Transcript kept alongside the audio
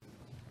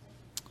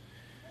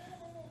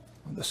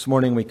This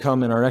morning we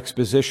come in our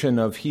exposition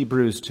of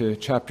Hebrews to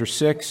chapter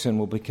 6, and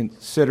we'll be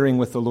considering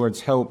with the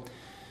Lord's help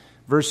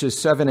verses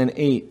 7 and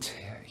 8.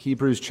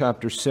 Hebrews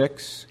chapter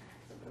 6,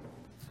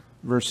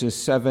 verses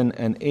 7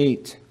 and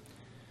 8.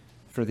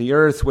 For the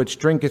earth which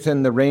drinketh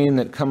in the rain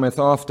that cometh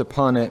oft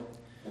upon it,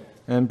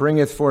 and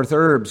bringeth forth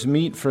herbs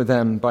meet for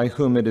them by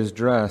whom it is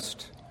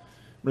dressed,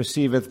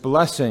 receiveth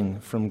blessing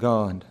from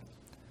God.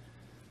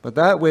 But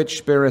that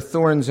which beareth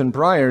thorns and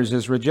briars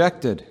is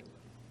rejected,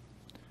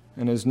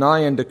 and is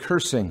nigh unto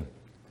cursing,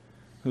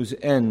 whose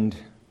end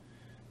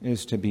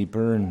is to be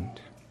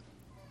burned.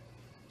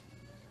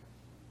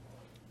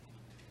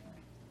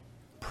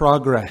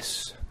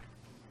 Progress,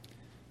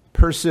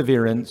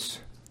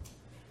 perseverance,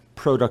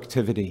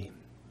 productivity.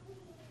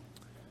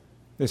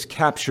 This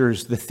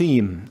captures the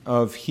theme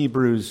of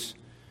Hebrews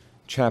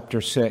chapter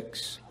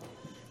 6.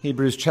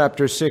 Hebrews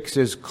chapter 6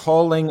 is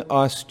calling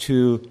us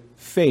to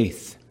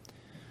faith,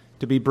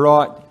 to be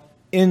brought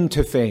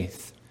into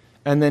faith,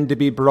 and then to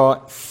be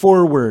brought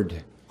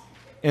forward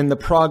in the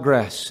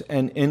progress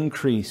and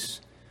increase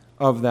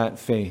of that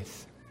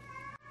faith.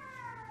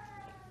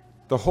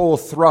 The whole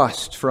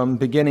thrust from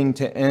beginning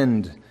to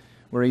end,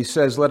 where he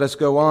says, let us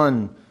go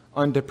on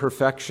unto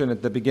perfection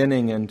at the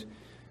beginning and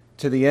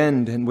to the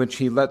end, in which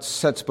he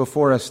sets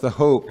before us the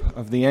hope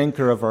of the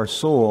anchor of our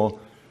soul.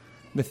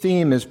 The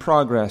theme is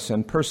progress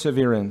and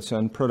perseverance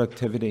and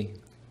productivity.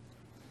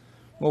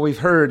 Well, we've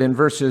heard in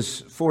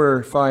verses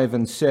 4, 5,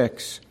 and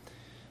 6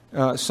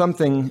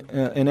 something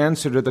in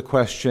answer to the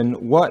question,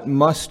 what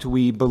must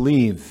we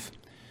believe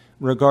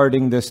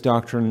regarding this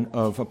doctrine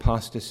of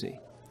apostasy?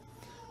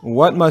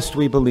 What must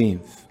we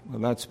believe? Well,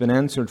 that's been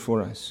answered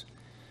for us.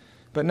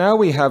 But now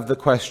we have the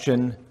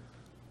question,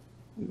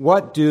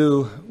 what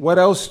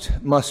else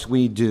must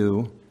we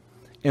do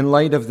in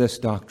light of this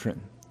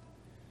doctrine?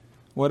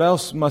 What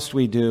else must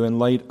we do in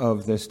light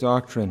of this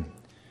doctrine?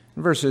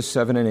 Verses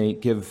 7 and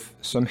 8 give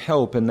some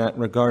help in that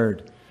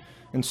regard.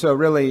 And so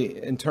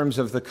really, in terms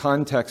of the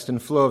context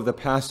and flow of the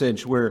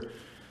passage,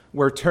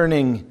 we're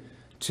turning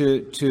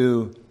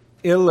to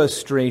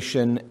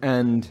illustration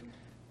and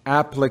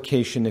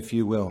application, if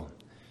you will,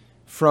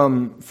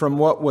 from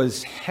what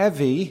was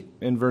heavy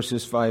in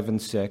verses 5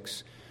 and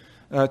 6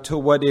 to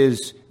what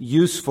is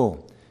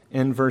useful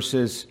in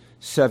verses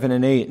 7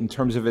 and 8 in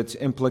terms of its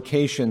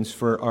implications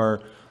for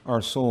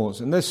our souls.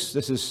 And this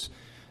is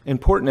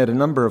important at a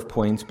number of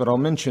points, but I'll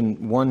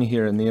mention one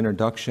here in the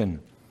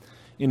introduction.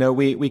 You know,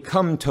 we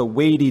come to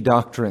weighty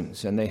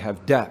doctrines, and they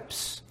have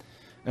depths,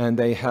 and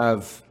they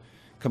have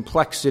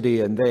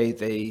complexity, and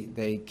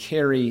they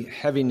carry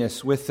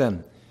heaviness with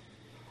them.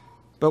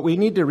 But we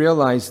need to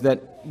realize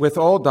that with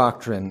all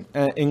doctrine,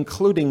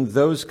 including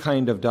those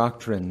kind of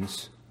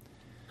doctrines,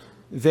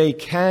 they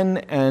can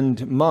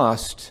and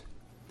must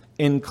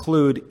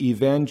include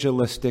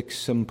evangelistic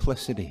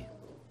simplicity.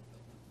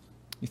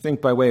 You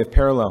think by way of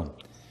parallel.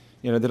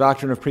 You know, the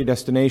doctrine of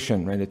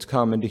predestination, right? It's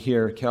common to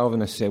hear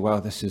Calvinists say,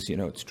 well, this is,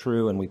 it's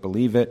true and we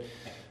believe it.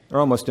 They're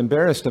almost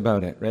embarrassed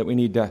about it, right? We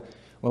need to,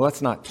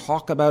 let's not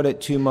talk about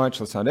it too much.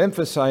 Let's not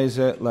emphasize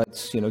it.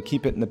 Let's,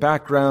 keep it in the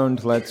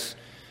background. Let's,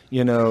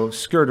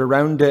 skirt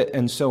around it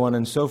and so on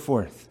and so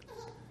forth.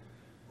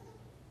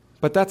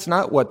 But that's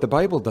not what the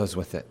Bible does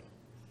with it.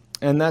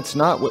 And that's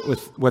not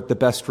what the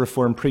best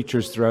Reformed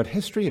preachers throughout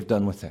history have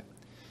done with it.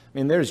 I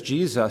mean, there's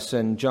Jesus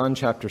in John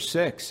chapter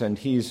 6, and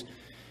he's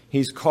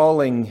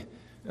calling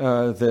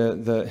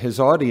his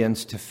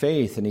audience to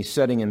faith, and he's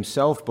setting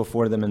himself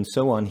before them and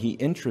so on. He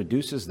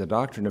introduces the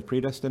doctrine of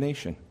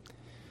predestination.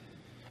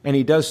 And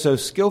he does so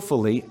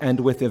skillfully and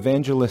with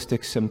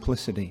evangelistic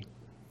simplicity.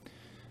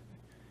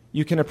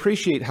 You can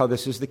appreciate how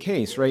this is the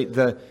case, right?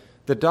 The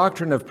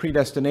doctrine of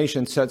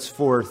predestination sets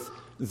forth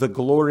the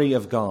glory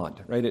of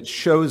God, right? It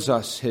shows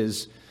us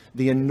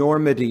the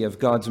enormity of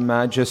God's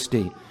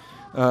majesty,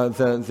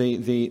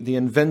 the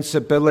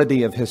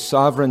invincibility of his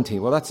sovereignty.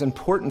 Well, that's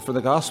important for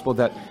the gospel,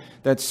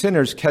 that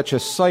sinners catch a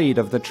sight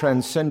of the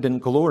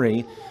transcendent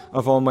glory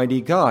of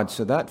Almighty God.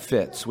 So that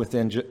fits with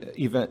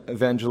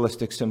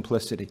evangelistic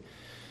simplicity.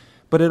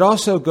 But it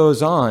also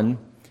goes on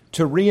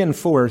to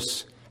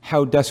reinforce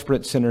how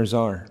desperate sinners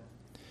are.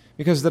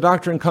 Because the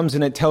doctrine comes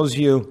and it tells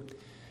you,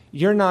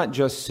 you're not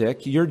just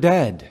sick, you're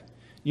dead.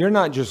 You're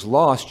not just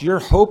lost, you're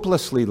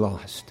hopelessly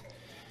lost.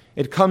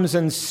 It comes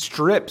and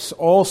strips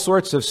all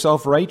sorts of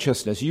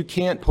self-righteousness. You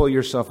can't pull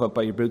yourself up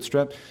by your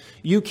bootstrap.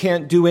 You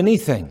can't do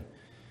anything.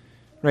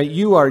 Right?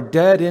 You are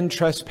dead in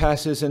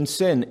trespasses and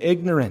sin,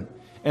 ignorant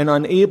and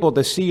unable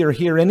to see or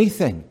hear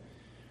anything.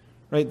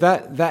 Right?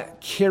 That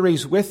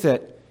carries with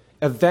it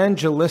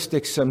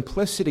evangelistic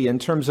simplicity in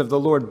terms of the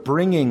Lord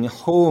bringing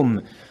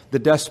home the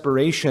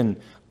desperation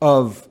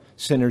of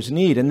sinners'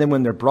 need. And then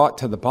when they're brought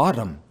to the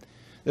bottom,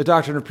 the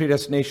doctrine of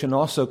predestination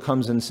also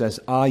comes and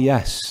says,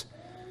 yes,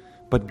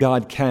 but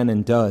God can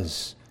and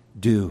does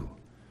do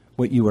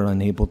what you are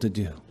unable to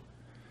do.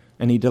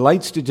 And he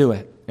delights to do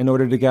it in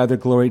order to gather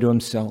glory to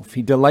himself.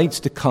 He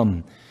delights to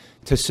come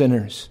to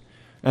sinners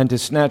and to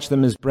snatch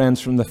them as brands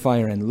from the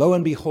fire. And lo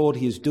and behold,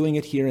 he is doing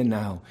it here and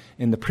now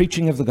in the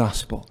preaching of the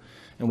gospel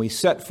and we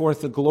set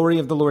forth the glory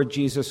of the Lord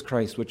Jesus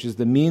Christ, which is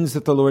the means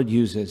that the Lord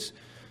uses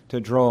to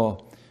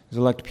draw his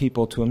elect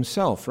people to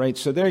himself, right?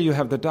 So there you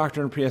have the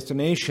doctrine of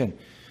predestination,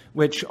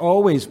 which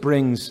always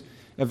brings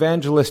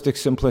evangelistic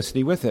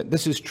simplicity with it.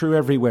 This is true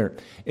everywhere.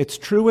 It's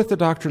true with the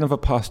doctrine of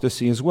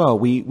apostasy as well.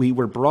 We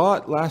were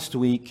brought last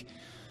week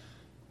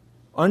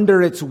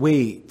under its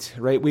weight,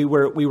 right? We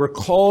were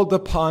called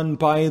upon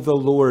by the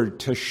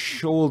Lord to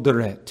shoulder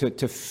it,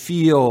 to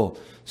feel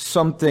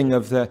something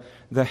of the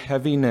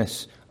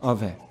heaviness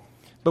of it.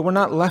 But we're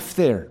not left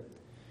there.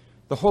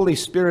 The Holy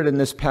Spirit in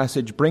this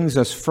passage brings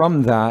us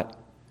from that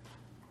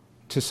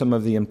to some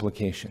of the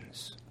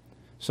implications.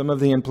 Some of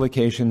the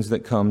implications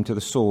that come to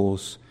the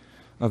souls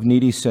of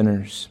needy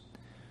sinners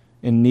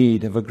in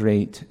need of a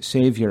great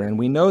Savior. And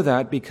we know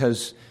that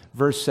because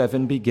verse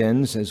 7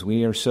 begins, as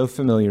we are so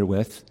familiar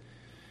with,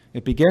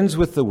 it begins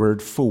with the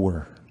word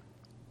for.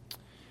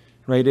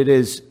 Right? It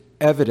is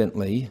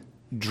evidently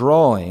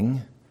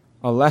drawing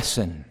a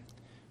lesson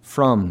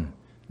from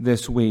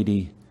this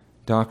weighty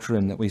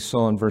doctrine that we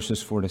saw in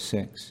verses 4 to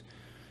 6.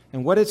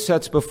 And what it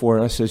sets before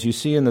us, as you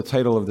see in the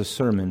title of the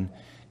sermon,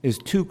 is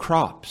two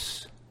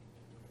crops.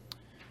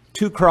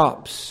 Two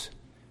crops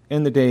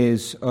in the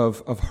days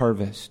of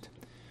harvest.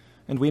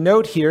 And we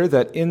note here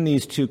that in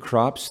these two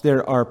crops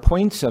there are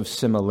points of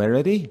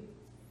similarity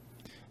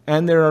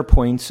and there are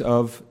points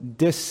of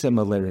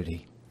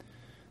dissimilarity.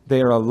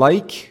 They are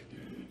alike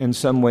in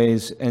some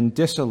ways and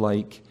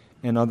disalike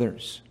in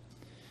others.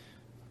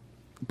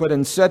 But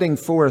in setting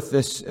forth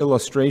this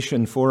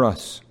illustration for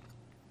us,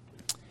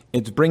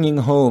 it's bringing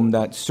home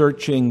that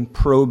searching,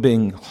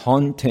 probing,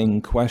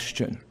 haunting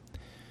question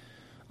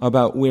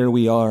about where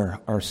we are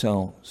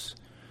ourselves.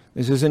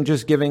 This isn't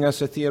just giving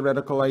us a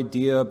theoretical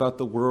idea about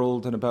the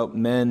world and about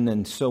men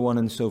and so on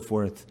and so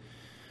forth.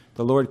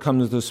 The Lord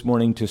comes this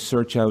morning to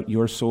search out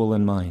your soul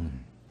and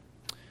mine,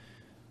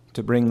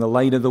 to bring the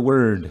light of the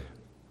Word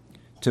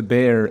to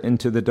bear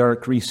into the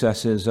dark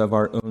recesses of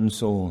our own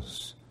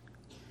souls.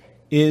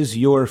 Is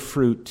your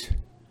fruit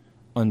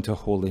unto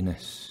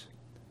holiness?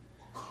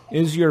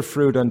 Is your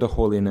fruit unto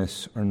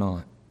holiness or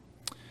not?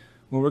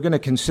 Well, we're going to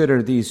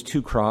consider these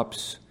two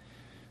crops,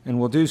 and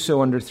we'll do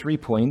so under 3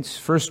 points.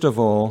 First of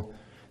all,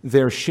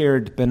 their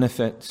shared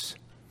benefits.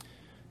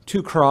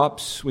 Two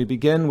crops, we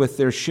begin with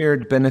their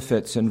shared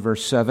benefits in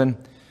verse 7.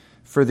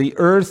 For the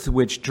earth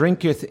which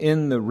drinketh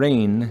in the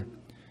rain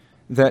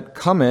that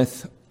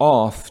cometh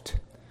oft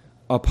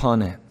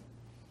upon it.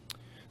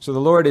 So the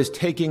Lord is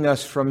taking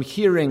us from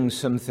hearing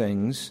some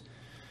things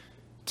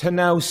to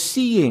now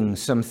seeing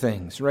some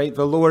things, right?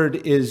 The Lord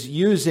is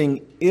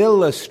using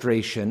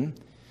illustration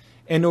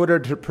in order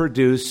to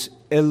produce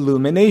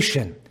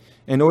illumination,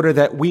 in order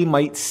that we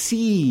might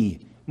see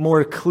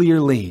more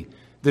clearly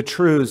the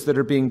truths that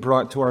are being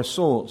brought to our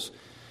souls.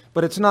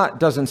 But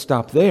doesn't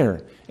stop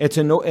there. It's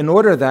in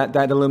order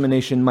that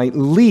illumination might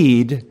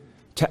lead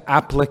to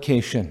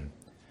application,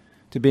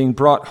 to being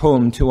brought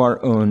home to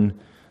our own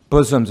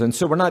bosoms. And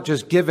so we're not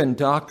just given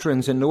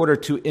doctrines in order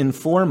to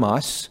inform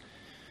us,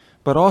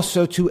 but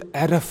also to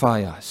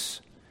edify us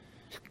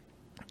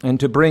and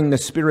to bring the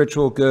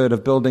spiritual good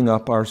of building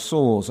up our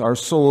souls. Our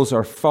souls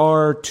are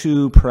far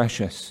too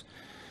precious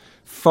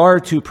for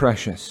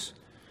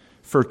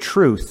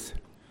truth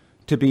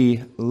to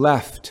be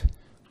left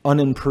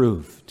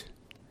unimproved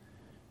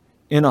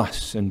in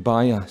us and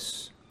by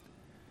us.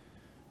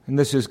 And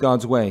this is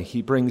God's way.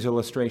 He brings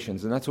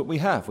illustrations, and that's what we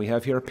have. We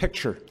have here a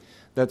picture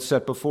that's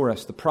set before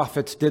us. The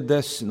prophets did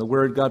this, and the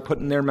word God put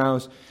in their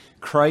mouths.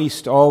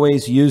 Christ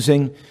always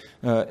using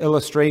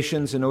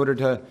illustrations in order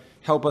to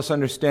help us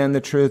understand the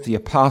truth. The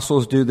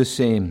apostles do the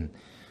same.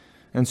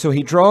 And so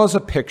he draws a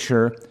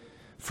picture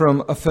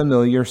from a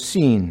familiar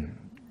scene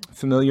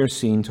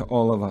to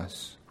all of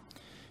us.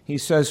 He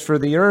says, for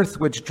the earth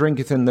which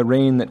drinketh in the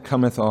rain that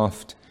cometh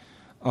oft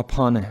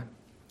upon it.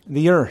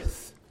 The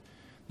earth.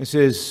 This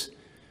is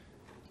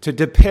to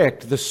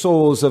depict the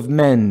souls of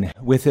men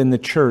within the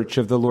church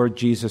of the Lord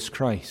Jesus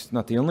Christ.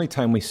 Not the only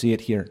time we see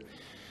it here.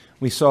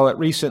 We saw it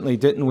recently,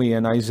 didn't we,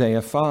 in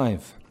Isaiah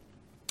 5,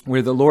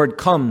 where the Lord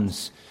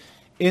comes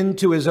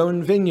into his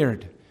own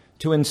vineyard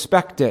to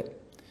inspect it,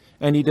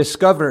 and he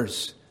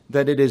discovers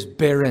that it is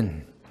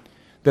barren,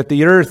 that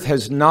the earth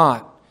has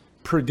not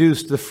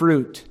produced the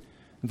fruit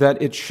that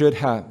it should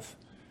have.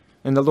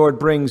 And the Lord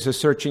brings a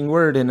searching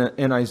word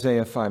in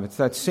Isaiah 5. It's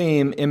that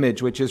same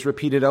image which is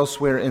repeated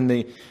elsewhere in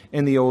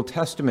the Old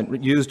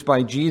Testament, used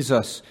by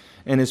Jesus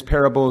in his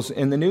parables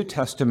in the New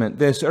Testament.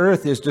 This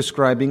earth is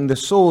describing the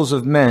souls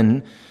of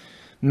men,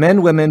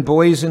 women,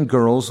 boys, and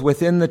girls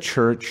within the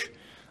church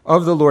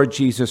of the Lord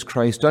Jesus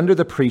Christ under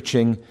the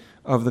preaching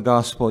of the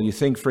gospel. You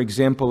think, for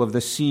example, of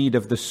the seed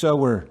of the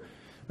sower,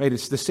 right?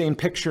 It's the same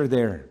picture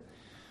there.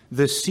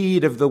 The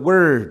seed of the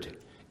word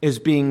is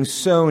being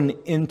sown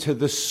into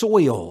the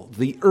soil,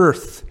 the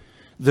earth,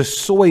 the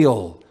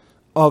soil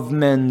of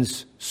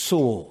men's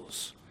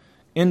souls,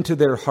 into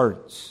their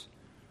hearts.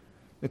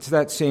 It's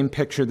that same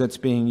picture that's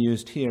being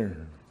used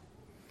here.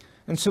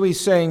 And so he's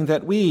saying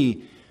that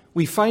we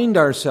find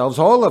ourselves,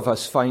 all of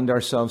us find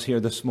ourselves here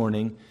this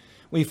morning,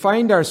 We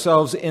find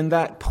ourselves in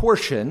that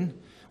portion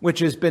which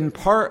has been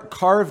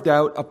carved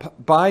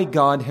out by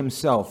God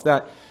himself,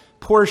 that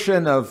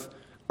portion of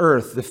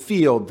earth, the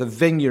field, the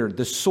vineyard,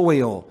 the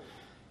soil,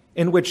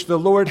 in which the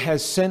Lord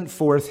has sent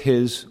forth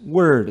his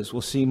word, as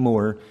we'll see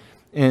more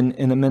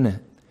in a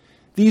minute.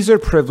 These are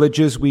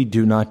privileges we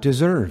do not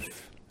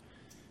deserve.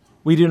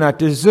 We do not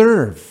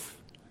deserve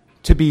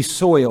to be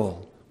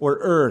soil or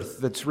earth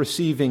that's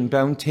receiving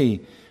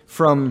bounty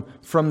from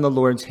the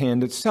Lord's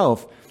hand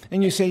itself.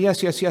 And you say,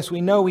 yes,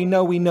 we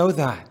know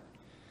that.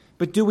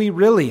 But do we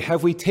really?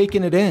 Have we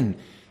taken it in?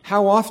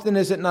 How often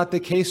is it not the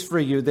case for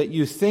you that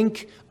you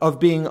think of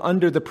being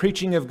under the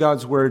preaching of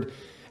God's word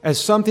as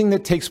something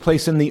that takes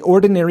place in the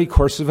ordinary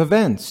course of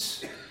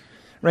events?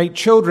 Right?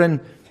 Children,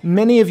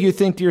 many of you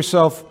think to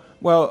yourself,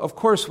 well, of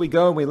course we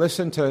go and we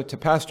listen to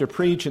pastor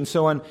preach and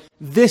so on.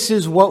 This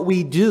is what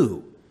we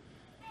do.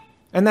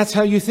 And that's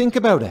how you think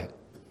about it.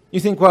 You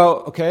think,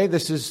 well, okay,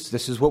 this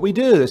is what we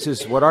do. This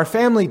is what our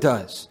family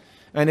does.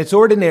 And it's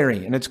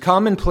ordinary and it's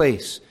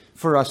commonplace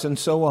for us and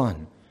so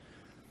on.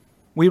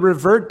 We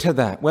revert to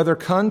that, whether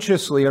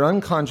consciously or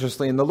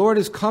unconsciously. And the Lord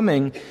is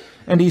coming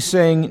and he's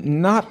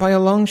saying, not by a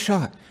long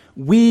shot.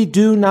 We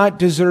do not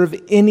deserve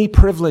any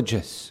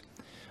privileges.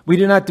 We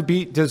do not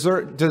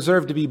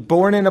deserve to be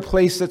born in a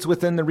place that's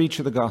within the reach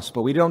of the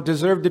gospel. We don't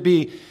deserve to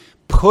be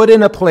put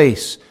in a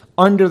place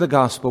under the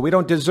gospel. We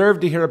don't deserve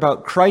to hear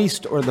about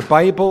Christ or the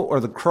Bible or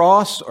the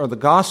cross or the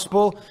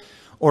gospel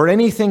or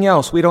anything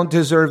else. We don't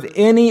deserve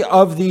any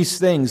of these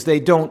things. They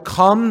don't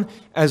come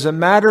as a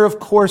matter of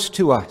course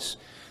to us.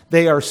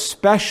 They are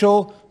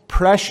special,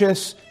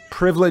 precious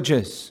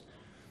privileges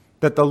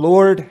that the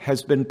Lord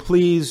has been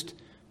pleased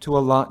to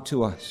allot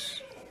to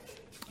us.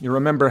 You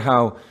remember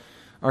how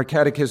our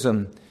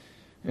catechism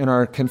in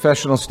our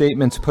confessional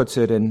statements puts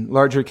it in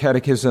Larger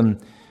Catechism,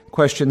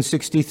 question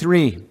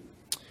 63,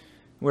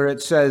 where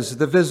it says,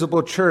 the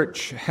visible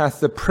church hath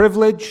the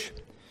privilege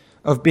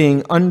of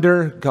being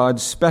under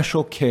God's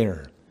special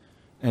care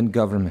and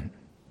government.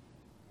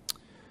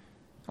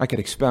 I could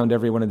expound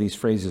every one of these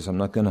phrases. I'm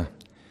not going to.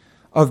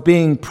 Of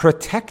being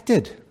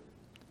protected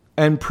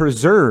and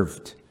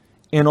preserved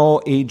in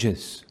all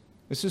ages.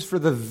 This is for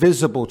the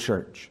visible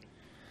church.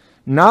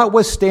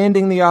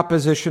 Notwithstanding the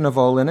opposition of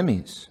all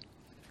enemies,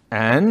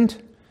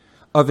 and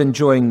of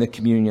enjoying the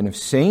communion of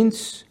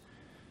saints,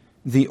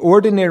 the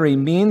ordinary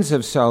means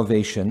of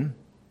salvation,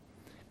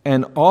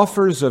 and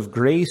offers of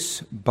grace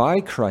by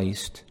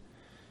Christ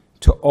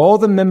to all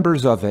the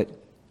members of it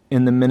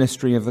in the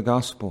ministry of the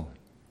gospel,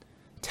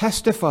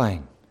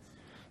 testifying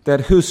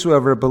that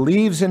whosoever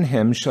believes in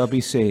him shall be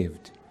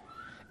saved,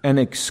 and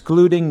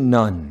excluding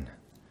none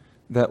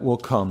that will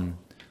come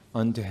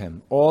unto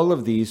him. All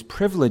of these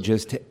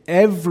privileges to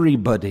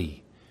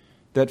everybody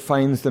that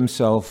finds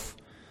themselves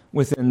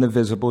within the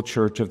visible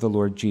church of the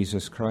Lord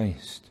Jesus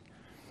Christ.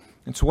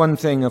 It's one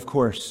thing, of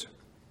course,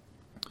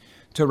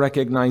 to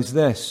recognize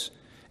this.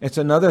 It's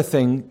another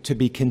thing to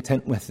be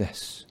content with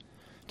this.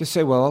 To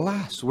say, well,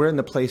 alas, we're in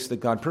the place that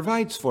God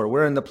provides for.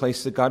 We're in the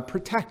place that God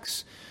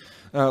protects.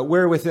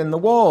 We're within the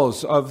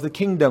walls of the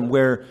kingdom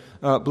where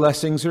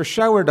blessings are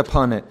showered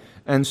upon it,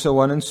 and so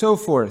on and so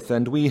forth.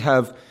 And we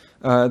have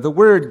the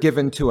word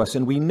given to us,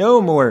 and we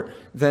know more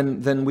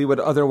than we would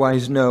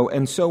otherwise know,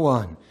 and so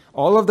on.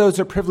 All of those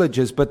are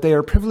privileges, but they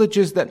are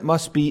privileges that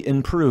must be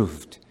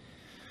improved.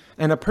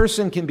 And a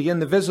person can be in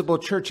the visible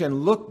church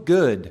and look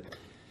good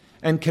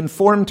and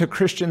conform to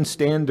Christian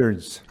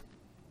standards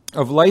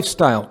of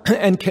lifestyle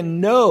and can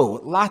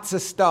know lots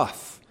of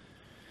stuff.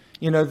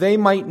 You know, they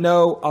might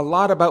know a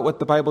lot about what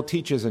the Bible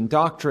teaches and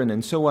doctrine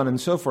and so on and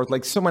so forth,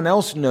 like someone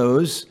else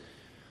knows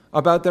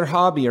about their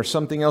hobby or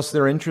something else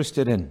they're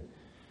interested in.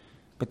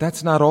 But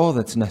that's not all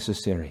that's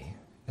necessary,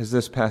 as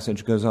this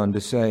passage goes on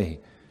to say.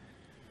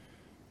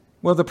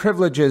 Well, the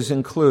privileges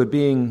include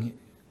being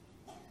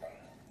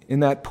in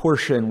that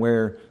portion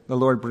where the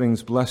Lord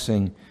brings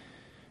blessing.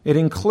 It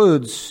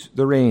includes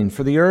the rain.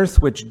 For the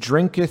earth which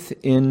drinketh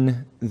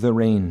in the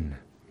rain,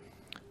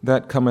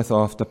 that cometh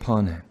oft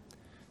upon it.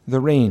 The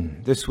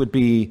rain. This would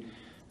be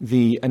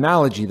the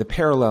analogy, the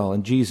parallel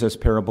in Jesus'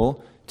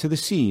 parable to the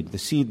seed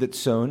that's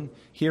sown.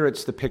 Here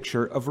it's the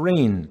picture of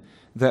rain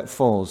that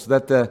falls,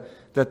 that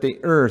the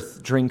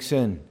earth drinks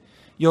in.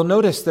 You'll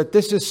notice that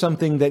this is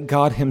something that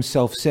God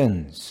himself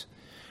sends.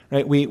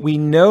 Right? We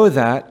know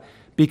that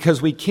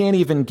because we can't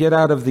even get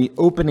out of the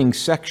opening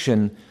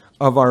section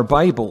of our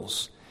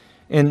Bibles.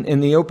 In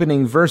the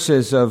opening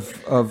verses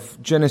of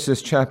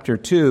Genesis chapter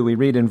 2, we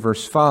read in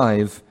verse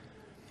 5,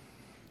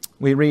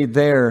 we read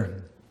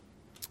there,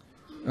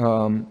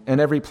 and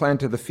every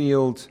plant of the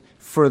field,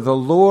 for the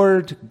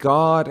Lord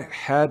God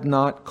had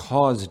not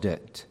caused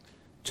it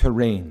to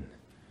rain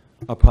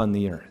upon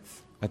the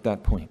earth at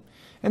that point.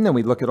 And then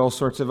we look at all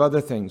sorts of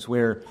other things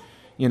where,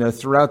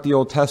 throughout the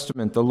Old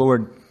Testament, the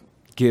Lord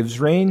gives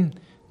rain,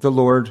 the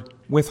Lord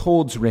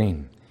withholds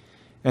rain.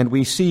 And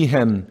we see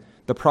him,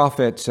 the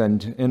prophets,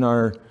 and in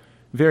our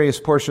various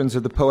portions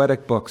of the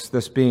poetic books,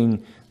 this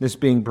being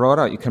brought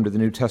out. You come to the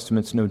New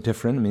Testament, it's no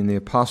different. I mean, the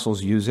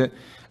apostles use it.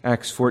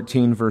 Acts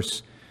 14,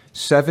 verse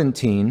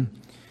 17,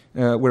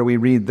 where we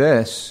read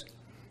this,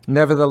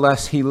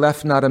 "Nevertheless, he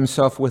left not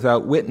himself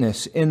without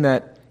witness, in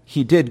that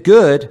he did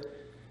good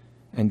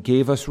and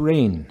gave us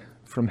rain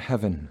from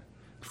heaven,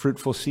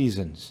 fruitful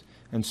seasons,"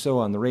 and so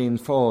on. The rain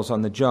falls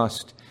on the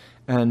just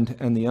and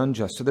the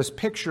unjust. So this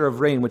picture of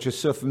rain, which is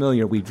so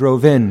familiar, we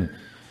drove in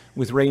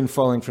with rain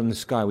falling from the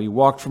sky. We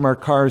walked from our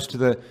cars to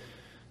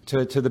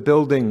the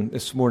building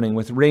this morning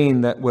with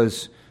rain that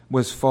was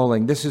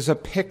falling. This is a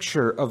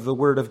picture of the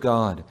Word of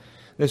God.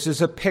 This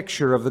is a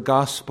picture of the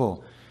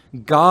gospel.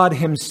 God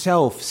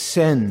himself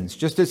sends,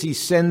 just as he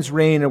sends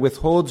rain or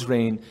withholds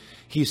rain,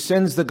 he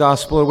sends the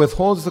gospel or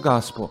withholds the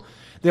gospel.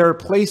 There are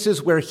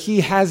places where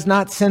he has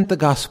not sent the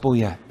gospel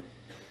yet.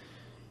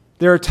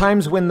 There are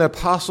times when the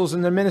apostles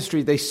in their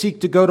ministry, they seek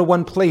to go to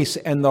one place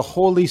and the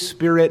Holy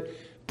Spirit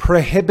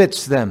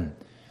prohibits them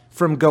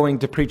from going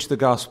to preach the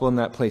gospel in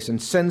that place and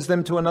sends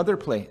them to another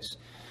place.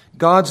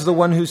 God's the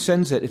one who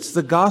sends it. It's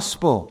the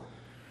gospel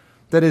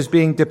that is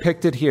being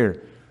depicted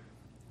here.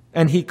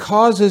 And he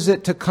causes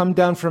it to come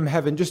down from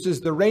heaven. Just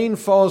as the rain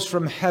falls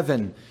from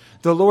heaven,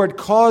 the Lord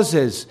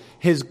causes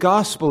his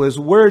gospel, his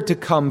word to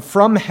come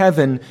from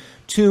heaven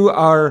to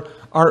our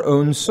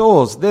own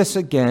souls. This,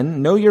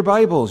 again, know your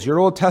Bibles, your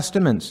Old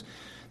Testaments.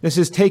 This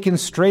is taken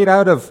straight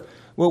out of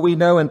what we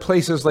know in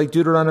places like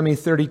Deuteronomy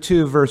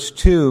 32, verse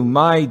 2.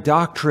 "My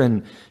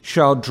doctrine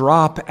shall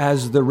drop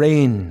as the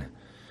rain.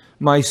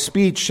 My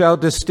speech shall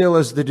distill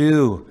as the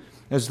dew,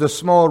 as the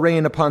small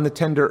rain upon the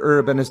tender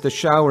herb, and as the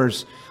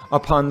showers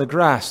upon the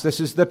grass." This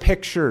is the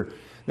picture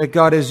that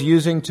God is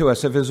using to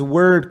us of his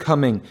word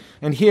coming.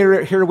 And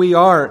here we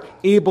are,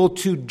 able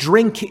to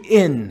drink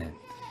in,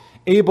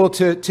 able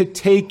to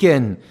take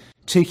in,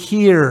 to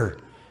hear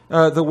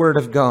the word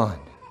of God.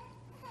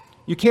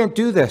 You can't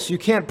do this. You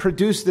can't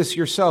produce this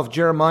yourself.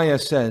 Jeremiah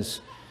says,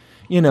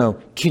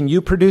 can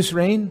you produce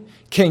rain?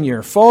 Can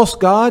your false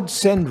god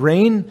send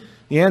rain?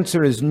 The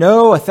answer is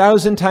no,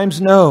 1,000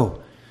 times no.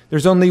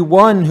 There's only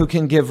one who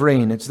can give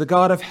rain. It's the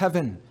God of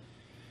heaven.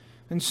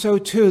 And so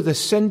too, the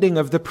sending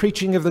of the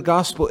preaching of the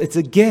gospel, it's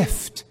a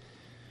gift.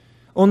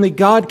 Only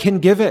God can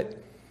give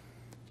it.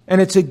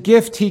 And it's a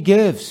gift he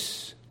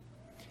gives.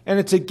 And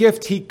it's a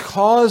gift he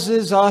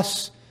causes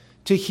us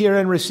to hear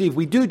and receive.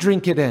 We do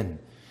drink it in.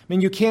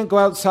 You can't go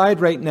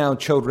outside right now,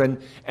 children,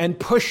 and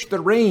push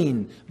the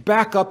rain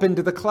back up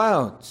into the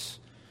clouds.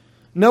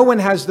 No one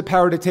has the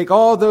power to take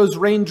all those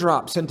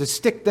raindrops and to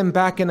stick them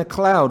back in a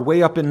cloud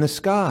way up in the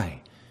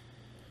sky.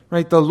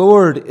 Right? The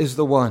Lord is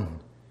the one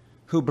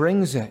who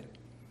brings it.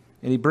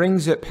 And he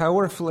brings it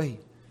powerfully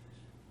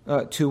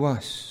to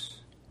us.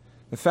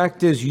 The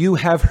fact is, you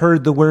have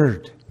heard the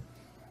word.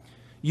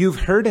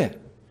 You've heard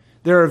it.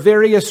 There are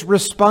various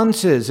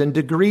responses and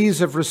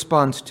degrees of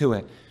response to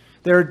it.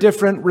 There are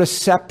different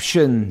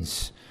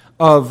receptions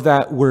of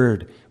that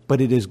word,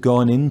 but it has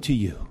gone into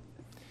you.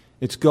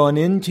 It's gone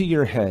into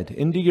your head,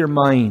 into your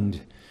mind.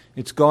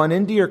 It's gone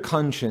into your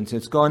conscience.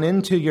 It's gone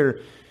into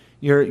your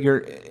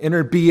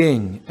inner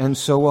being, and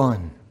so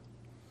on.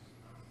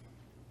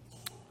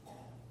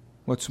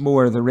 What's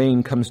more, the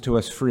rain comes to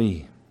us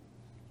free.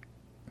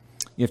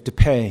 You have to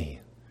pay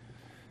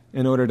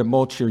in order to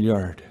mulch your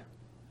yard.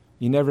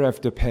 You never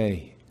have to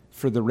pay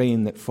for the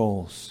rain that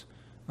falls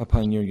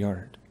upon your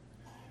yard.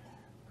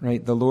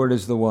 Right? The Lord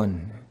is the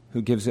one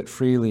who gives it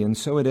freely, and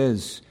so it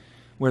is.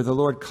 Where the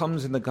Lord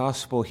comes in the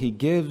gospel, he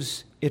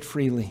gives it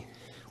freely.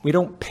 We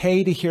don't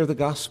pay to hear the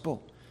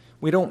gospel.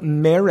 We don't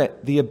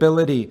merit the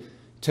ability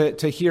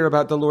to hear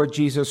about the Lord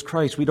Jesus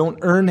Christ. We don't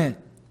earn it.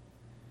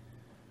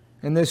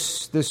 And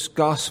this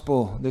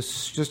gospel,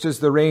 just as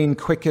the rain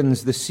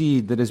quickens the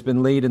seed that has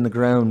been laid in the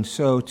ground,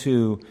 so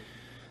too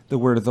the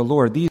word of the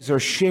Lord. These are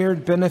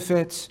shared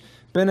benefits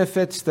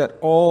that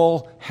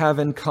all have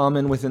in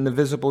common within the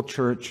visible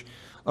church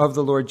of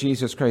the Lord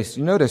Jesus Christ.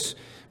 You notice,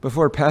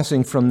 before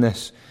passing from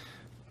this,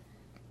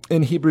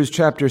 in Hebrews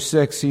chapter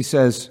 6, he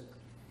says,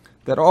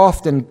 that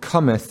often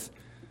cometh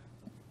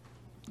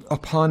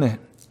upon it.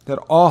 That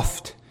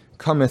oft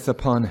cometh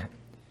upon it.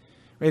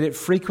 Right? It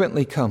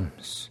frequently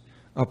comes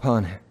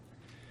upon it.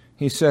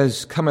 He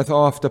says, cometh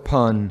oft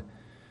upon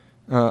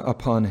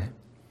it.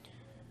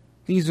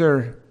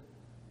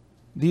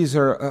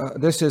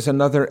 This is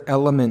another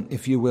element,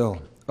 if you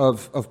will,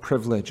 of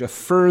privilege, a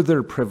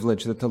further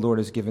privilege that the Lord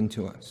has given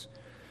to us.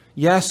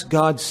 Yes,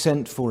 God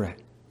sent for it.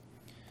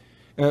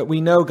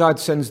 We know God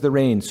sends the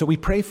rain, so we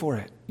pray for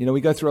it.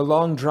 We go through a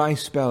long dry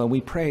spell and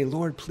we pray,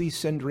 Lord, please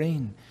send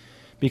rain,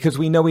 because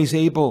we know he's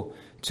able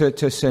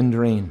to send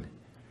rain.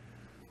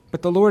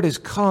 But the Lord has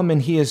come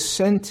and he has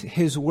sent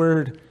his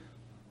word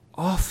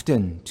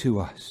often to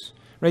us.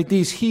 Right?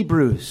 These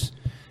Hebrews,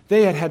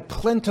 they had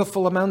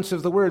plentiful amounts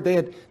of the word. They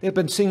had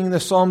been singing the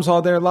Psalms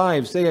all their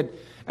lives. They had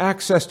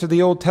access to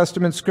the Old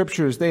Testament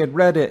scriptures. They had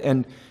read it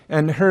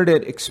and heard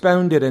it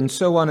expounded and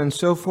so on and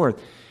so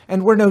forth.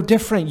 And we're no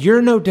different.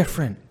 You're no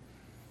different.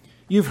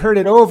 You've heard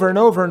it over and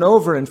over and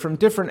over and from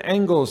different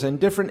angles and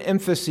different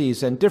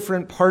emphases and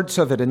different parts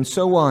of it and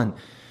so on.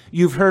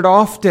 You've heard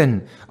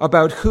often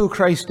about who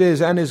Christ is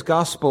and his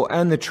gospel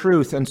and the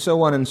truth and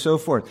so on and so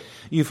forth.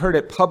 You've heard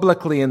it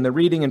publicly in the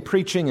reading and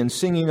preaching and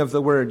singing of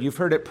the word. You've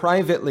heard it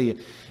privately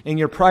in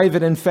your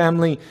private and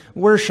family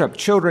worship.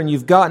 Children,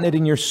 you've gotten it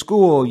in your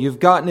school. You've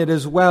gotten it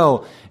as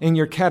well in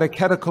your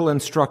catechetical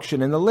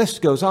instruction. And the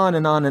list goes on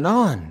and on and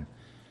on.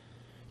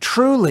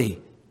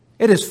 Truly,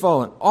 it has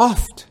fallen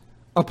oft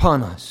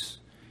upon us.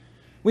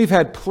 We've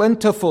had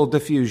plentiful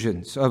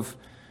diffusions of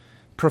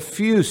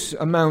profuse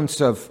amounts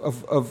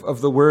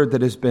of the word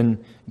that has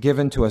been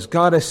given to us.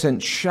 God has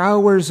sent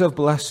showers of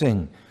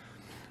blessing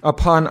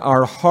upon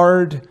our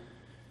hard,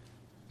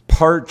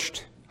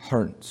 parched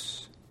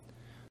hearts.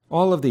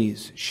 All of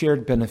these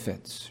shared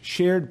benefits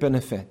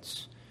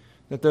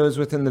that those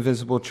within the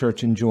visible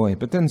church enjoy.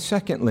 But then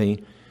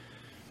secondly,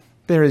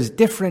 there is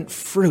different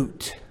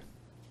fruit.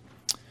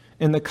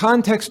 In the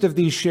context of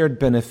these shared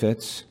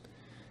benefits,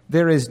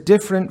 there is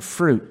different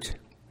fruit.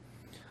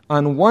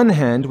 On one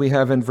hand, we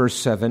have in verse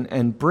 7,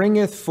 and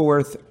bringeth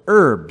forth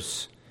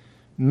herbs,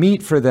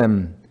 meat for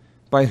them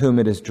by whom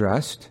it is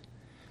dressed.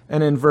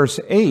 And in verse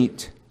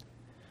 8,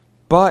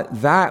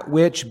 but that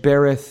which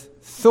beareth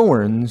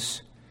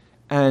thorns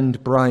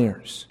and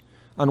briars.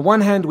 On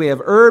one hand, we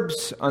have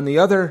herbs. On the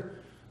other,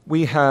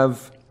 we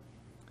have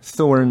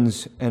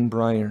thorns and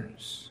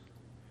briars.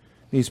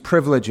 These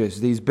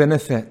privileges, these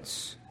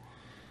benefits,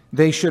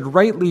 they should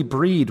rightly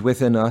breed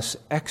within us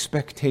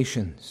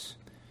expectations.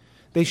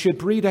 They should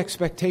breed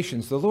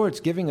expectations. The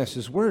Lord's giving us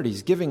his word.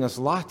 He's giving us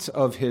lots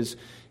of his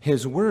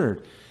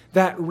word.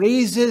 That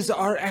raises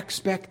our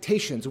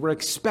expectations. We're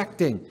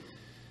expecting.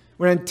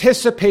 We're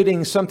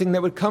anticipating something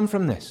that would come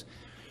from this.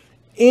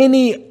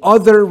 Any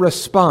other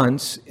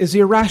response is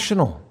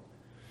irrational.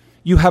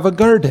 You have a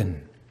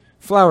garden,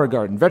 flower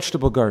garden,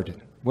 vegetable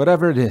garden,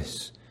 whatever it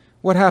is.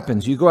 What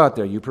happens? You go out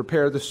there, you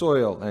prepare the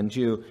soil, and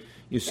you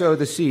sow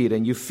the seed,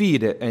 and you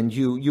feed it, and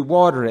you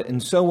water it,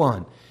 and so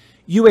on.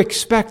 You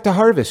expect a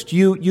harvest.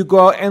 You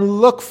go out and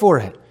look for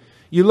it.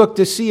 You look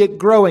to see it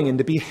growing and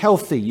to be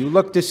healthy. You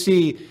look to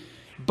see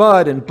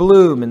bud and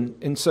bloom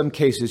in some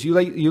cases.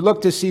 You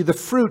look to see the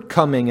fruit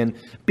coming and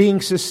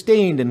being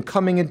sustained and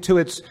coming into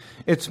its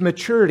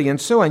maturity and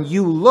so on.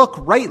 You look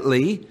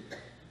rightly,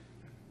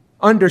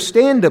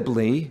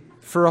 understandably,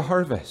 for a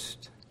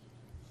harvest.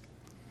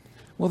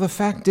 Well, the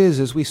fact is,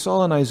 as we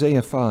saw in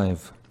Isaiah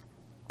 5,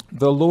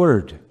 the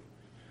Lord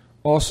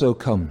also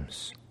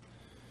comes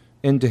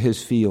into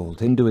his field,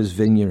 into his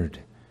vineyard,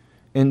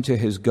 into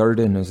his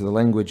garden, as the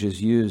language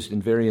is used in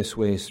various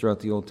ways throughout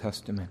the Old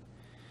Testament.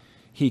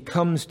 He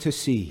comes to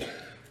see.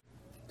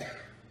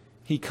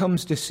 He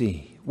comes to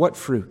see. What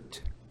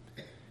fruit?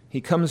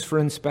 He comes for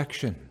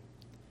inspection.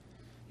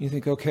 You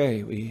think,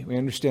 okay, we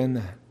understand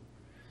that.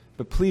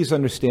 But please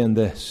understand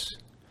this.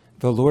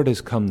 The Lord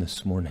has come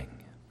this morning.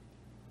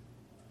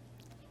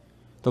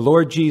 The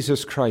Lord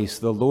Jesus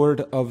Christ, the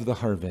Lord of the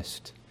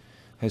harvest,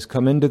 has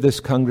come into this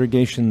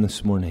congregation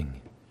this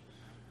morning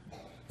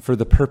for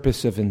the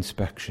purpose of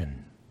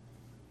inspection.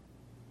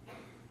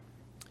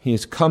 He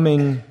is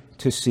coming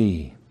to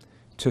see,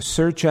 to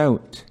search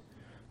out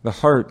the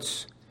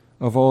hearts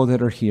of all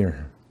that are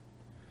here,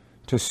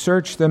 to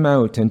search them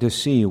out and to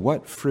see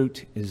what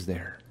fruit is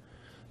there,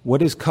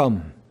 what has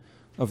come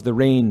of the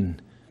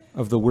rain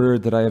of the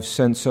word that I have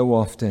sent so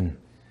often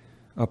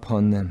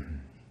upon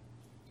them.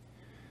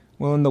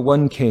 Well, in the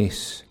one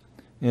case,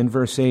 in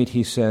verse 8,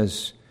 he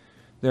says,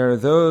 there are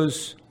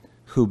those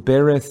who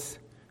beareth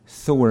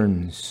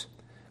thorns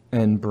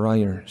and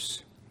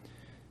briars.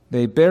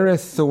 They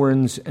beareth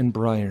thorns and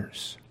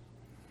briars.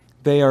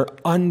 They are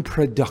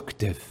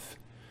unproductive,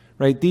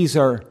 right? These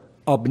are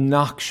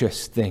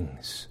obnoxious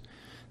things.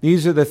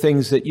 These are the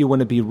things that you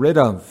want to be rid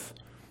of,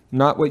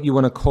 not what you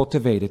want to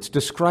cultivate. It's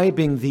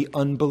describing the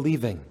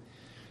unbelieving.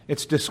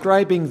 It's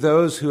describing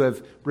those who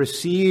have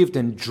received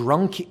and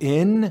drunk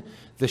in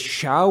the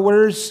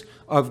showers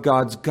of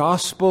God's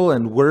gospel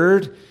and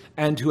word,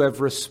 and who have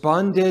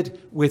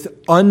responded with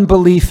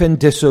unbelief and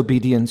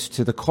disobedience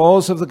to the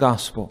calls of the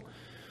gospel,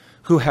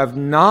 who have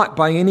not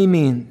by any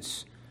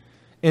means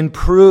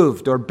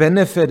improved or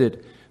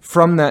benefited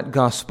from that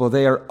gospel.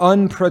 They are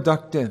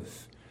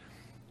unproductive.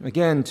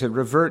 Again, to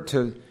revert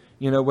to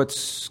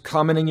what's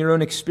common in your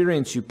own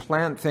experience, you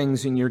plant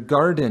things in your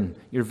garden,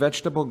 your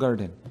vegetable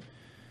garden,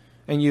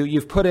 and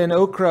you've put in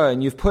okra,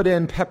 and you've put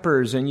in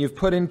peppers, and you've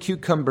put in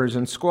cucumbers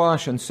and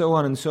squash, and so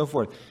on and so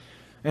forth.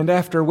 And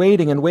after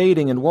waiting and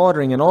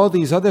watering and all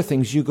these other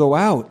things, you go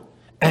out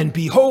and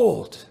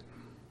behold,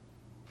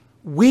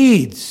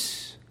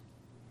 weeds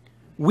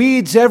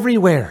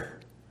everywhere.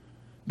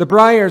 The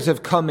briars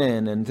have come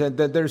in, and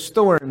there's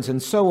thorns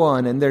and so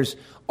on, and there's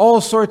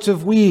all sorts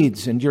of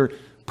weeds, and you're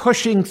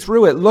pushing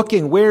through it,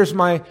 looking, where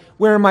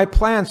are my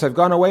plants? I've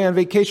gone away on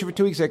vacation for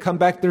 2 weeks. I come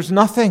back, there's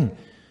nothing.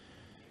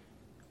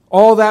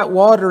 All that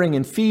watering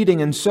and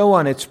feeding and so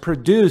on, it's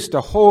produced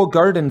a whole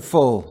garden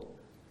full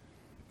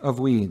of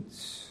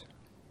weeds.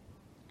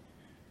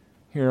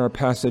 Here our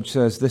passage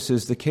says, this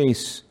is the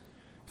case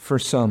for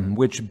some,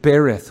 which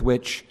beareth,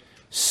 which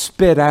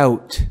spit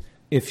out,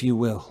 if you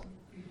will,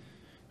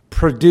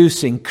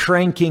 producing,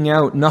 cranking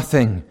out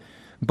nothing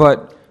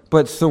but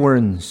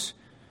thorns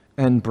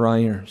and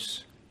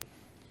briars.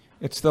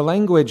 It's the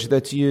language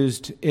that's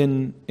used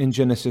in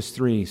Genesis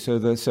 3. So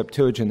the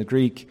Septuagint, the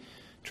Greek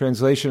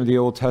translation of the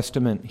Old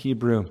Testament,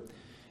 Hebrew,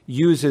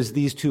 uses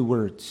these two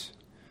words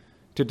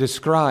to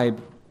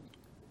describe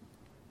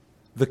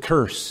the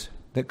curse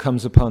that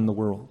comes upon the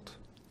world.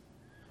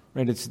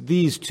 Right? It's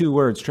these two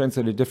words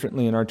translated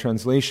differently in our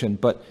translation,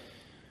 but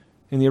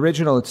in the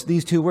original, it's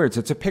these two words.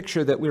 It's a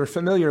picture that we're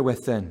familiar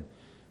with then.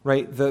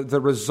 Right?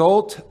 The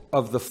result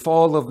of the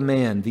fall of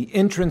man, the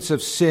entrance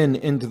of sin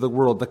into the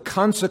world, the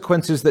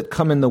consequences that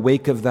come in the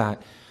wake of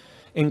that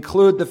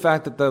include the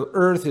fact that the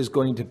earth is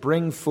going to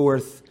bring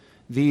forth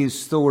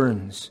these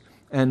thorns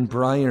and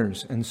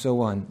briars and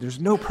so on. There's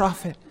no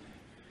profit.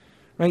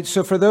 Right?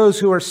 So for those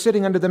who are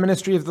sitting under the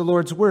ministry of the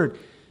Lord's word,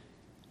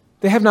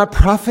 they have not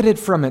profited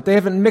from it. They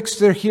haven't mixed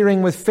their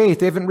hearing with faith.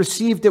 They haven't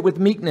received it with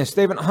meekness.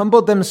 They haven't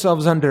humbled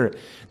themselves under it.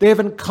 They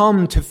haven't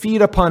come to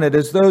feed upon it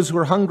as those who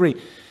are hungry.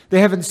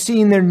 They haven't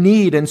seen their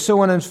need, and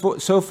so on and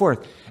so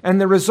forth. And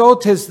the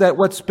result is that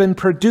what's been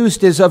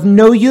produced is of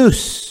no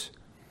use.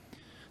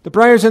 The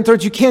briars and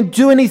thorns, you can't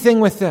do anything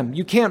with them.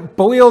 You can't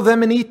boil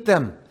them and eat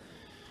them.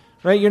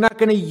 Right? You're not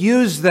going to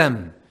use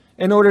them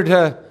in order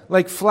to,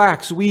 like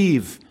flax,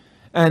 weave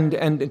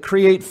and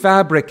create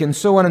fabric and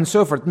so on and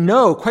so forth.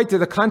 No, quite to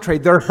the contrary.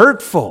 They're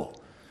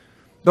hurtful.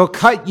 They'll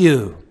cut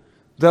you.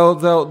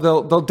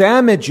 They'll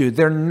damage you.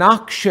 They're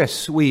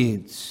noxious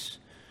weeds.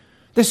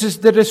 This is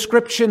the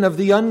description of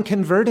the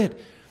unconverted,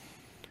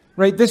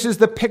 right? This is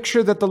the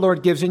picture that the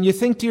Lord gives. And you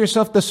think to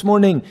yourself this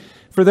morning,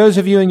 for those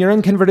of you in your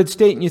unconverted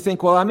state, and you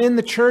think, well, I'm in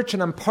the church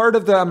and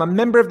I'm a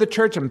member of the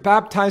church. I'm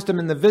baptized. I'm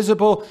in the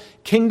visible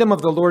kingdom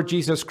of the Lord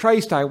Jesus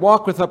Christ. I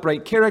walk with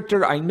upright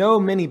character. I know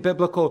many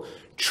biblical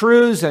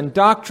truths and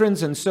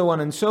doctrines and so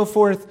on and so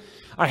forth.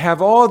 I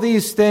have all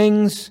these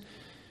things,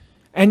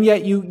 and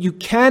yet you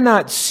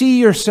cannot see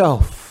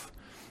yourself.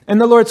 And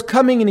the Lord's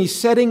coming and He's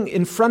setting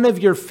in front of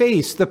your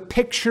face the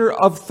picture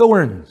of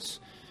thorns.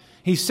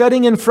 He's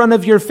setting in front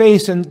of your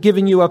face and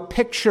giving you a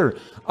picture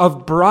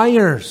of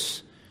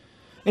briars.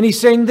 And He's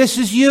saying, this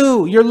is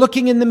you. You're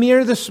looking in the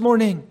mirror this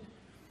morning.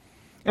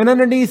 And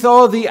underneath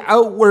all the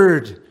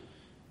outward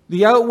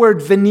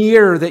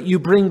veneer that you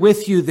bring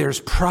with you, there's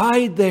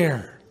pride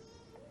there.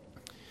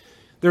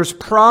 There's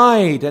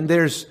pride, and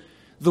there's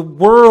the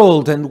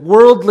world and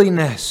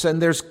worldliness,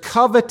 and there's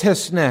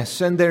covetousness,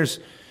 and there's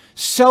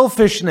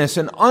selfishness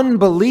and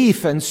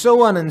unbelief and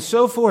so on and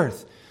so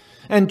forth.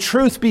 And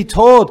truth be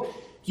told,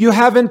 you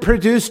haven't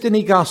produced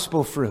any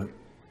gospel fruit.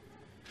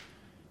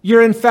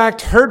 You're in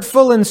fact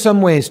hurtful in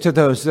some ways to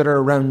those that are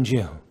around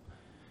you.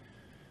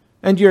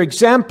 And your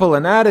example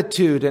and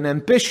attitude and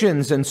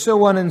ambitions and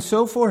so on and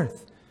so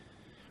forth.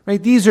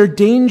 Right? These are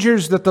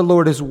dangers that the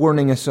Lord is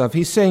warning us of.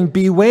 He's saying,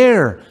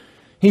 beware.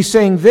 He's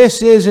saying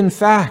this is in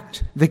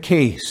fact the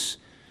case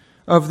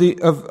of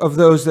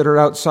those that are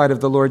outside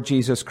of the Lord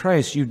Jesus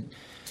Christ. You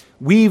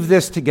weave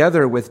this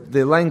together with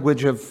the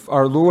language of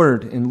our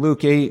Lord in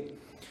Luke 8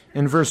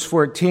 in verse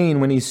 14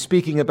 when He's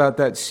speaking about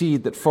that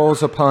seed that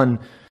falls upon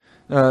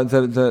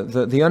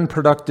the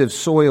unproductive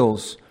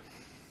soils.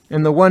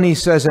 And the one He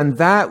says, and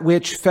that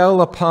which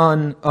fell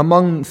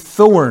among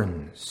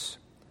thorns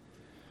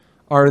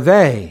are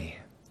they,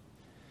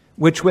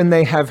 which when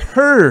they have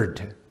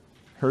heard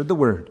the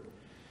word,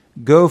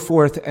 go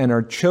forth and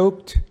are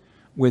choked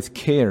with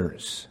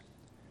cares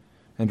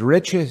and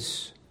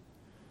riches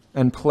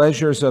and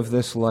pleasures of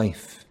this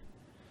life,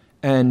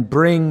 and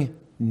bring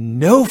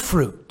no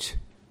fruit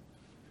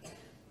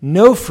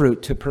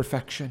to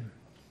perfection.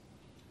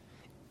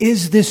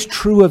 Is this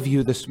true of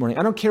you this morning?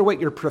 I don't care what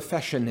your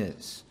profession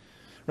is,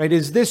 right?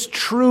 Is this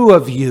true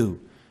of you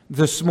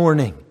this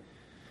morning?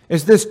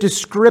 Is this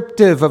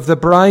descriptive of the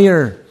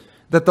briar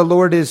that the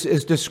Lord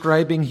is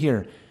describing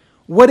here?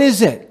 What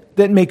is it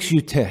that makes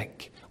you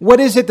tick? What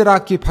is it that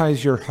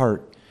occupies your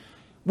heart?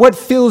 What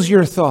fills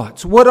your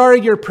thoughts? What are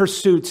your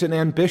pursuits and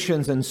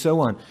ambitions and so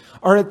on?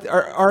 Are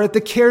it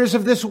the cares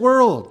of this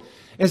world?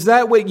 Is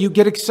that what you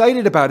get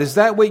excited about? Is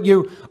that what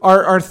you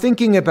are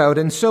thinking about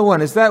and so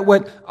on? Is that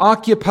what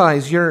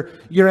occupies your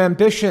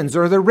ambitions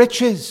or the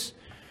riches?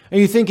 Are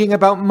you thinking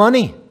about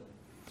money?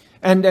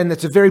 And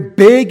it's a very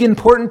big,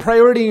 important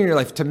priority in your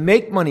life to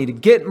make money, to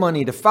get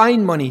money, to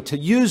find money, to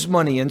use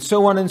money, and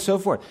so on and so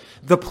forth.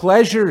 The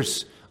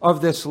pleasures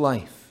of this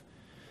life.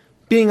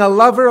 Being a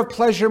lover of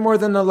pleasure more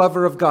than a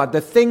lover of God.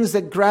 The things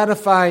that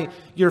gratify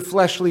your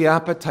fleshly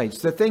appetites.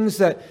 The things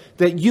that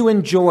you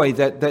enjoy,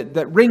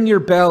 that ring your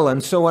bell,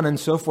 and so on and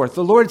so forth.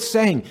 The Lord's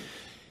saying,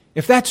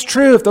 if that's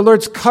true, if the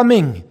Lord's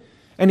coming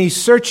and He's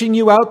searching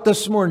you out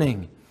this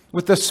morning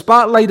with the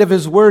spotlight of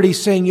His word, He's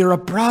saying, you're a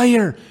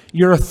briar,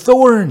 you're a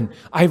thorn.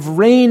 I've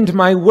rained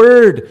my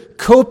word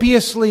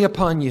copiously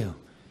upon you.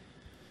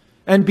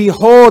 And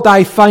behold,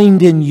 I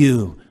find in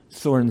you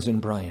thorns and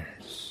briars.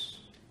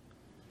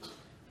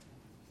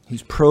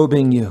 He's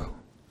probing you.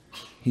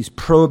 He's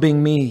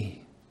probing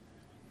me.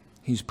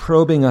 He's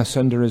probing us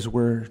under His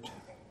word.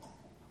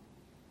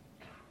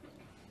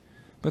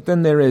 But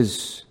then there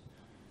is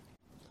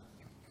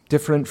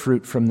different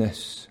fruit from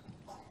this.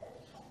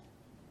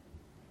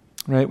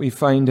 Right, we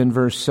find in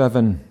verse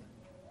 7,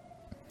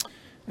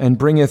 and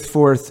bringeth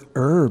forth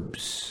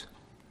herbs,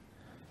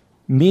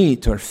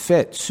 meet or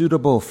fit,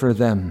 suitable for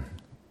them,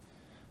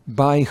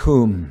 by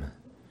whom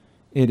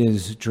it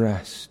is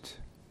dressed.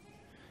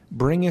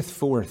 Bringeth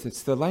forth,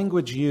 it's the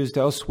language used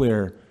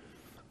elsewhere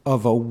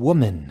of a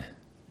woman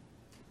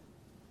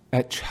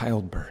at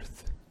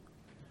childbirth.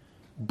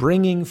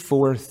 Bringing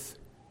forth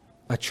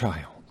a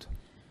child.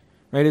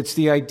 Right, it's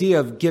the idea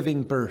of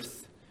giving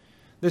birth.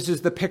 This is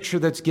the picture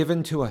that's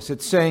given to us.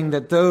 It's saying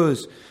that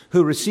those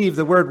who receive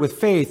the word with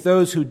faith,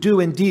 those who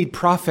do indeed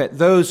profit,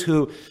 those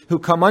who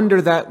come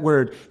under that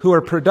word, who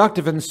are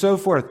productive and so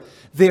forth,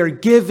 they are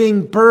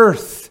giving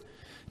birth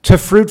to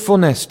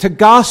fruitfulness, to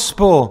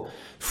gospel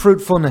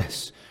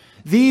fruitfulness.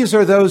 These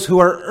are those who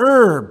are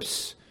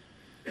herbs,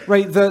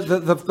 right?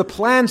 The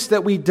plants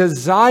that we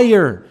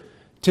desire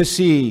to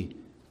see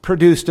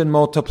produced and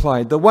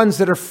multiplied, the ones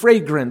that are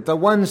fragrant, the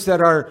ones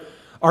that are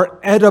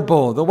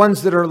edible, the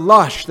ones that are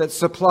lush, that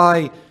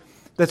supply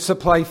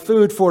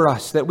food for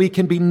us, that we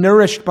can be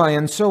nourished by,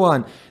 and so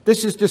on.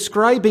 This is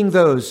describing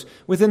those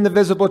within the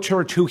visible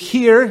church who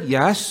hear,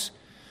 yes,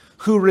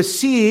 who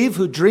receive,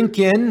 who drink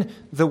in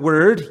the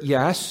word,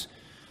 yes,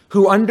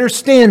 who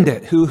understand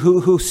it,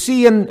 who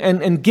see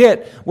and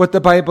get what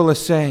the Bible is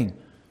saying,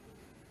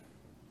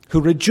 who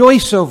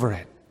rejoice over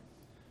it,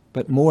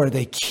 but more,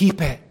 they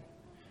keep it.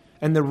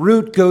 And the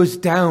root goes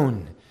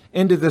down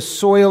into the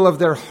soil of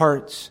their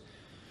hearts.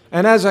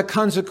 And as a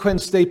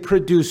consequence, they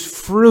produce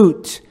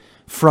fruit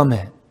from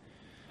it.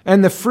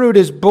 And the fruit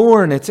is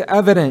born, it's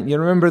evident. You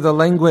remember the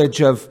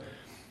language of,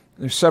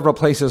 there's several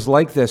places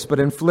like this, but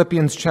in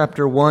Philippians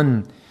chapter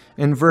 1,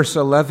 in verse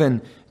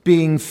 11,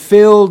 being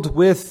filled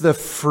with the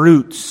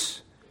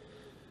fruits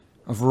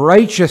of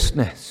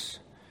righteousness,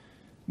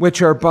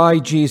 which are by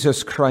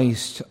Jesus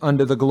Christ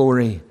unto the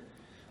glory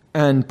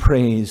and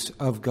praise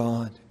of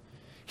God.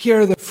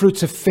 Here are the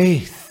fruits of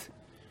faith.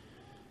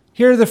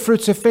 Here are the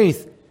fruits of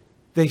faith.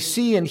 They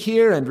see and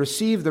hear and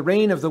receive the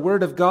rain of the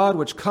word of God,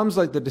 which comes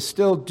like the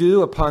distilled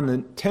dew upon the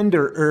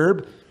tender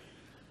herb,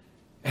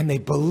 and they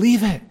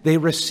believe it. They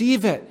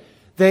receive it.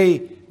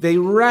 They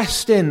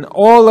rest in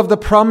all of the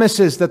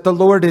promises that the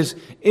Lord is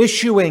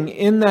issuing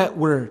in that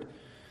word.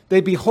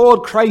 They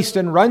behold Christ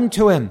and run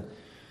to him.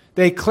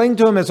 They cling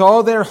to him as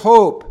all their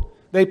hope.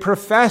 They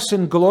profess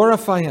and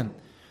glorify him.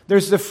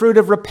 There's the fruit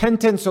of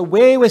repentance.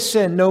 Away with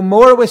sin, no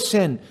more with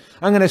sin.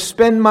 I'm going to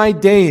spend my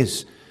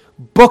days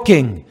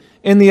booking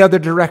in the other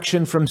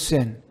direction from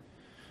sin.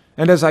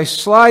 And as I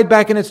slide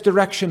back in its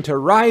direction, to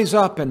rise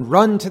up and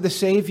run to the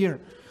Savior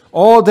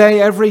all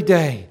day, every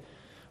day,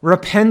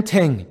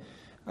 repenting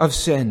of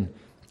sin,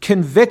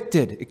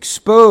 convicted,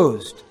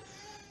 exposed,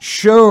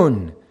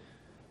 shown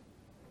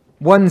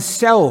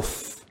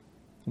oneself,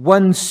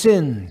 one's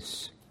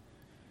sins,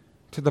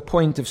 to the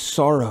point of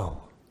sorrow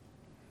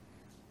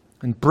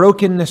and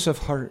brokenness of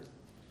heart,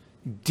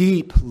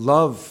 deep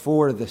love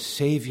for the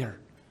Savior,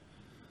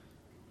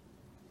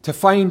 to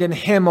find in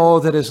him all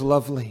that is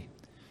lovely,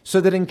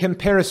 so that in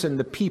comparison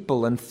the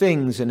people and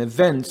things and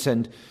events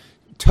and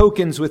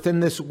tokens within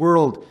this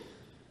world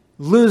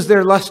lose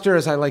their luster,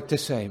 as I like to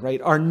say,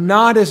 right, are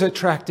not as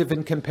attractive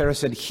in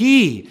comparison.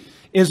 He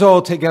is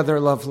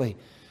altogether lovely.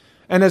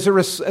 And as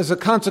a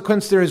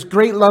consequence, there is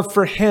great love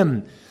for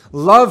him,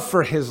 love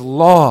for his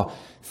law.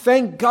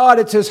 Thank God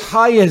it's as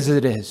high as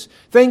it is.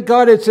 Thank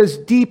God it's as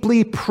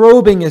deeply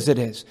probing as it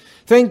is.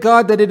 Thank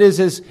God that it is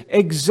as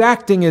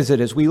exacting as it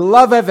is. We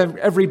love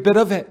every bit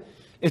of it.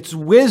 It's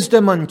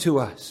wisdom unto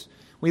us.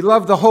 We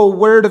love the whole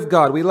Word of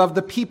God. We love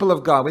the people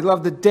of God. We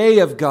love the day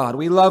of God.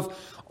 We love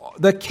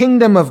the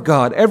kingdom of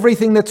God.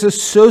 Everything that's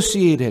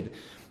associated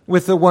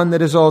with the one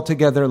that is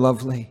altogether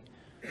lovely.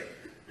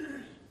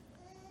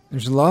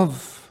 There's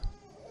love.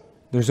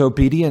 There's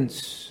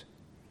obedience.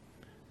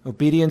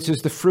 Obedience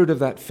is the fruit of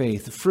that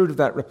faith, the fruit of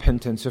that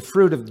repentance, a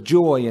fruit of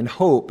joy and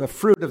hope, a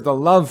fruit of the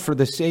love for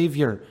the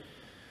Savior.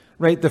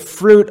 Right? The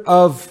fruit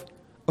of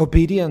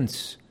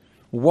obedience,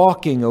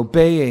 walking,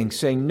 obeying,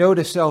 saying no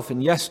to self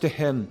and yes to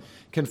him,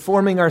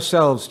 conforming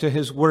ourselves to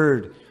his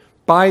word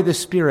by the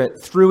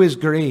Spirit through his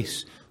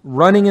grace,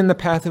 running in the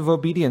path of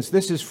obedience.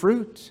 This is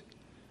fruit.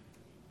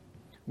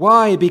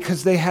 Why?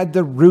 Because they had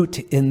the root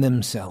in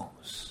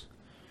themselves.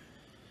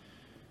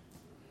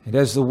 And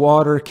as the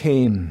water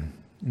came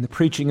in the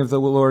preaching of the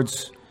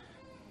Lord's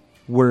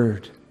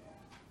word,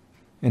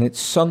 and it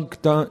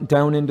sunk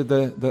down into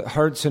the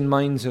hearts and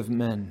minds of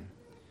men,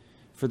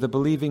 for the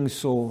believing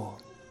soul,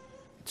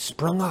 it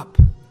sprung up,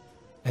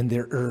 and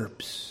they're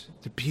herbs.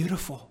 They're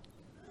beautiful.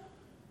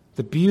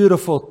 The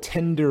beautiful,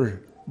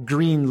 tender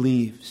green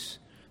leaves,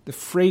 the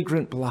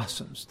fragrant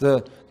blossoms,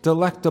 the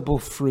delectable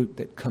fruit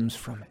that comes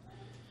from it,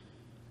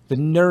 the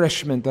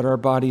nourishment that our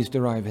bodies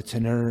derive. It's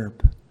an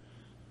herb.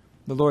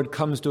 The Lord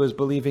comes to his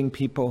believing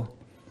people,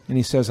 and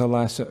he says,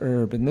 alas, a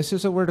herb. And this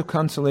is a word of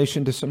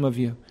consolation to some of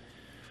you,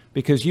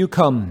 because you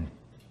come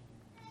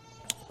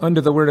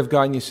under the word of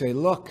God and you say,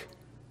 look,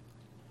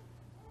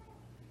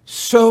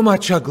 so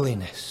much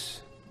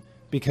ugliness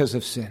because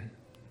of sin.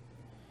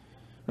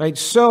 right?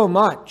 So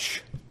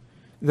much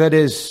that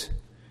is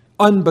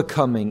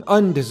unbecoming,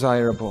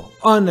 undesirable,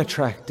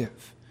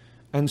 unattractive,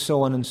 and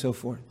so on and so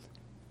forth.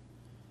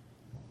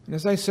 And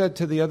as I said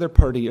to the other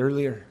party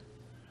earlier,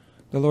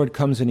 the Lord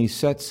comes and he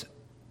sets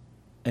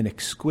an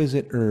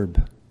exquisite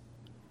herb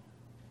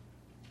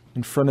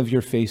in front of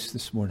your face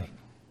this morning.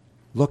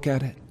 Look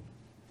at it.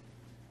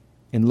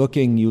 In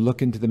looking, you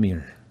look into the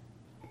mirror.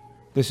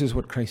 This is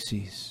what Christ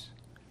sees.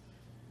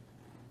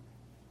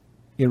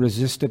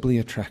 Irresistibly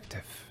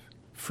attractive,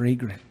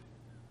 fragrant,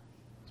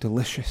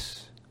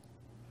 delicious.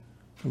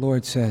 The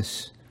Lord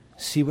says,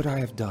 see what I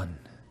have done.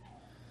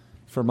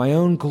 For my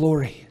own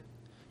glory,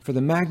 for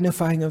the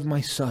magnifying of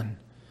my Son,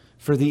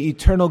 for the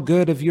eternal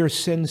good of your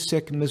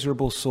sin-sick,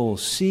 miserable soul.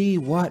 See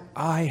what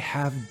I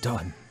have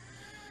done.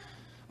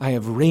 I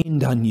have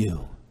rained on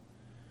you,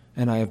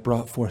 and I have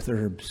brought forth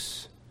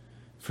herbs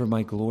for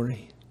my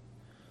glory.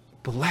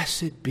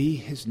 Blessed be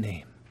his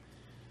name.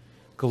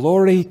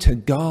 Glory to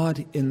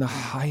God in the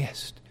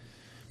highest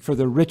for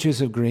the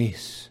riches of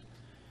grace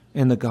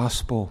in the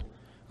gospel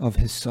of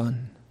his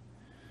Son.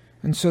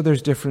 And so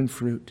there's different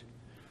fruit.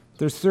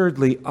 There's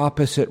thirdly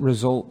opposite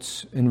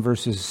results in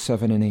verses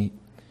 7 and 8.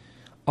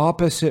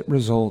 Opposite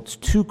results,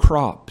 two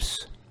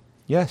crops,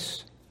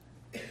 yes,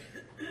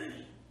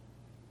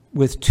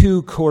 with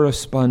two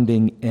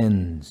corresponding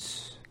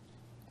ends.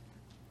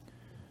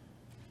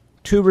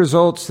 Two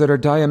results that are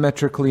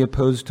diametrically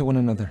opposed to one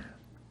another.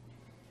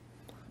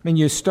 I mean,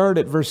 you start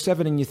at verse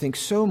 7 and you think,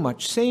 so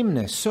much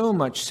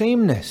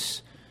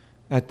sameness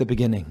at the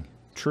beginning.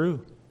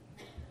 True.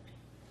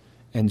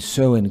 And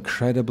so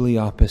incredibly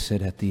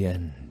opposite at the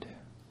end.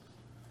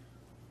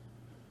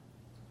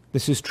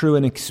 This is true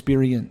in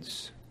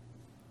experience.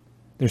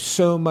 There's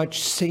so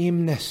much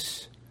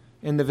sameness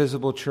in the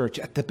visible church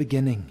at the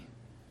beginning.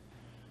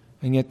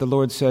 And yet the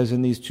Lord says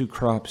in these two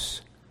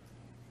crops,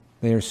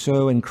 they are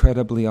so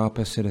incredibly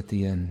opposite at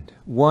the end.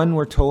 One,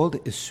 we're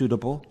told, is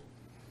suitable.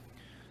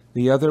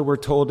 The other, we're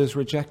told, is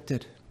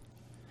rejected.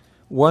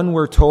 One,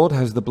 we're told,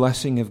 has the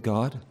blessing of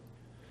God.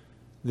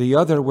 The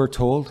other, we're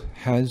told,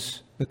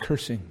 has the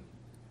cursing.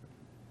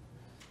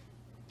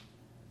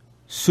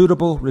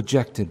 Suitable,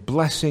 rejected,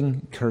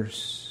 blessing,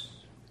 curse.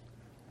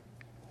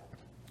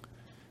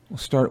 We'll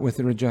start with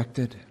the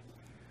rejected.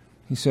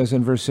 He says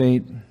in verse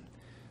 8,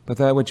 but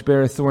that which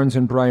beareth thorns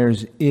and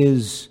briars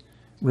is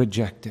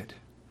rejected.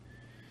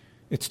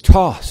 It's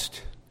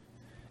tossed.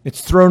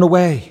 It's thrown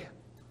away.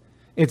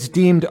 It's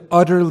deemed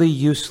utterly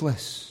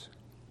useless.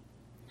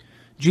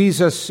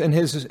 Jesus, in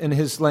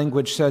his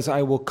language, says,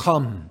 I will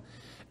come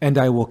and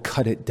I will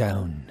cut it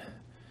down,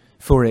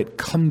 for it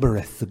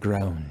cumbereth the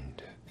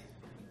ground.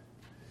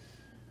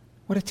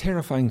 What a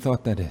terrifying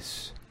thought that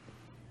is.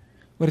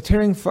 What a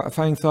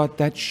terrifying thought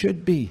that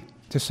should be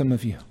to some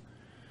of you.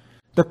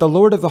 That the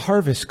Lord of the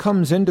harvest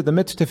comes into the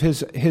midst of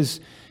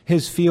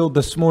his field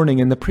this morning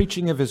in the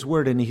preaching of his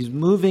word, and he's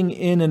moving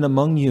in and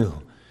among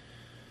you.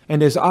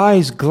 And his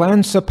eyes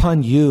glance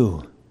upon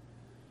you.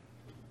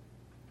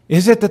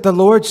 Is it that the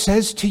Lord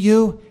says to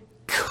you,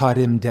 cut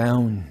him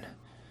down,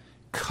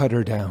 cut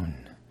her down,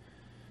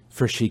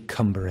 for she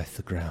cumbereth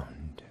the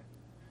ground?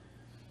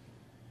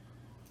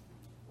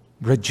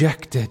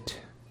 Rejected.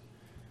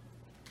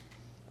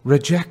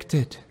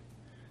 Rejected.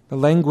 The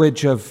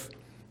language of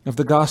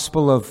the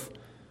Gospel of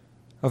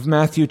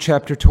Matthew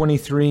chapter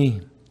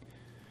 23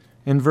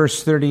 and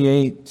verse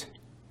 38.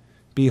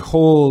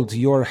 Behold,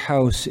 your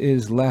house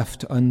is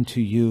left unto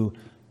you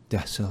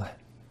desolate.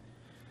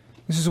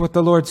 This is what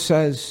the Lord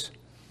says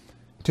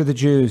to the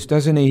Jews,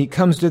 doesn't he? He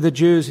comes to the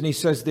Jews and he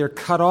says they're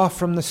cut off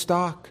from the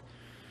stock.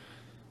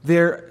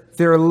 They're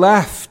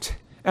left,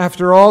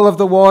 after all of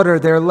the water,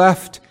 they're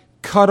left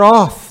cut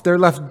off. They're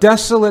left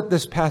desolate,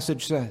 this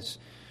passage says.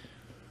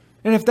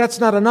 And if that's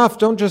not enough,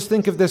 don't just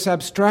think of this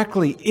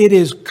abstractly. It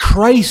is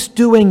Christ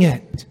doing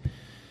it.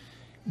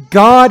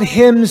 God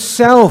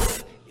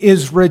himself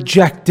is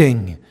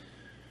rejecting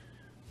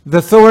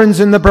the thorns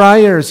and the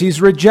briars.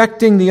 He's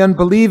rejecting the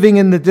unbelieving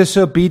and the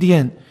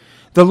disobedient.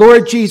 The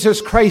Lord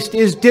Jesus Christ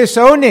is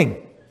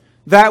disowning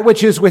that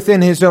which is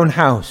within his own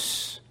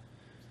house.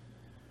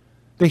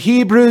 The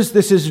Hebrews,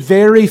 this is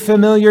very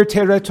familiar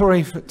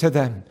territory to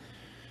them.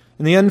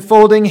 In the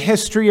unfolding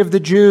history of the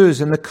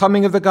Jews and the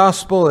coming of the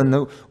gospel and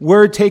the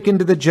word taken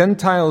to the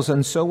Gentiles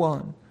and so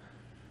on.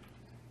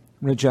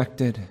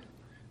 Rejected.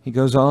 He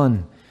goes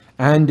on,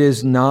 and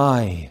is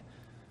nigh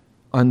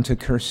unto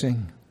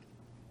cursing.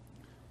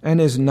 And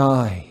is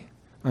nigh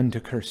unto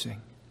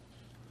cursing.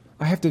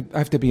 I have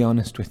to be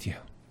honest with you.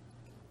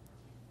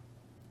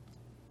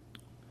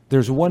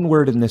 There's one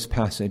word in this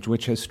passage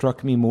which has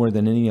struck me more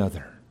than any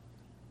other.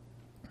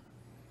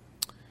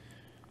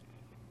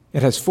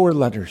 It has 4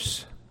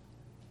 letters.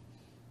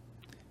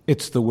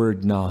 It's the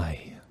word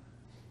nigh.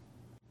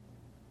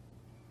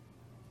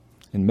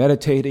 In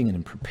meditating and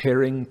in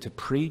preparing to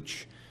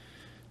preach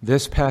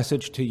this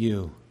passage to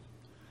you,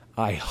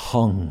 I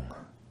hung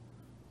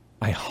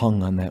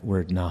on that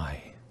word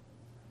nigh.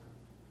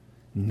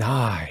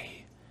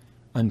 Nigh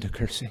unto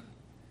cursing.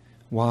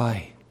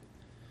 Why?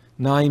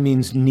 Nigh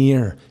means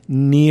near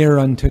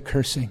unto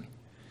cursing.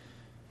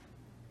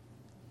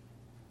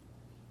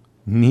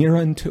 near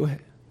unto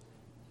it,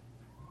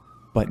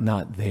 but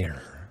not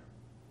there.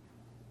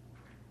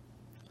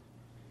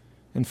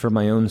 And for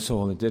my own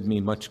soul, it did me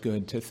much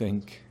good to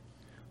think,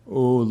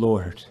 O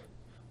Lord,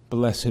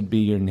 blessed be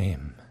your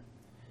name.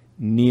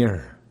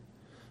 Near,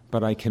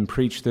 but I can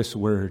preach this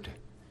word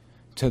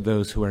to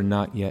those who are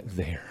not yet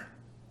there.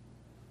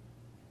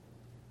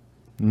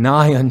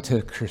 Nigh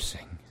unto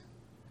cursing.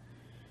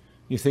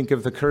 You think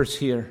of the curse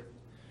here,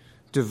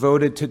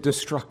 devoted to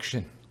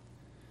destruction,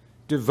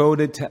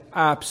 devoted to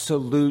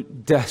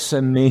absolute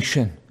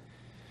decimation,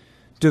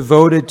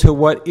 devoted to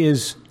what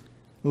is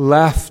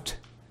left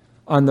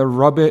on the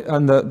rubbish,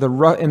 in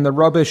the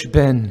rubbish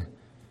bin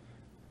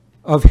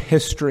of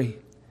history.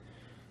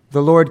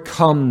 The Lord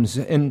comes,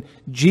 and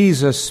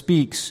Jesus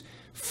speaks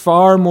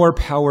far more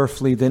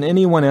powerfully than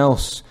anyone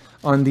else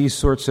on these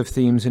sorts of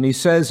themes. And he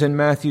says in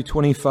Matthew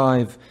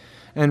 25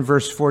 and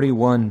verse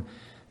 41,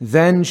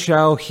 "Then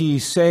shall he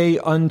say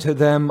unto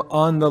them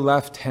on the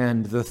left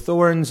hand, the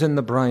thorns and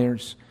the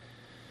briars,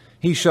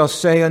 he shall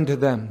say unto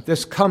them,"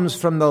 this comes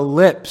from the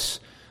lips,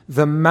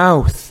 the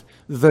mouth,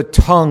 the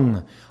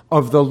tongue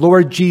of the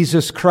Lord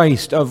Jesus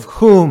Christ, of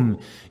whom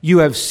you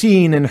have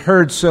seen and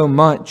heard so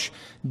much.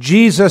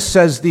 Jesus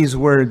says these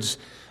words,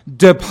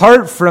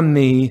 "Depart from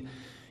me,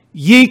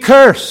 ye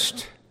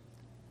cursed.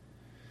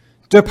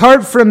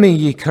 Depart from me,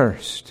 ye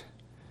cursed,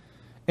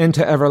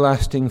 into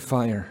everlasting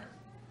fire,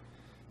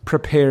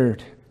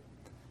 prepared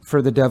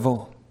for the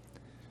devil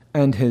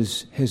and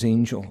his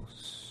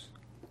angels."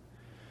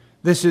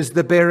 This is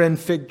the barren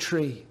fig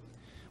tree,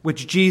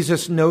 which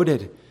Jesus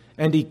noted,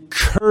 and he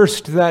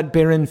cursed that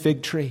barren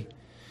fig tree.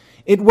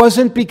 It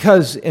wasn't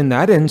because, in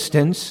that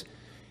instance,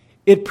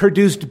 it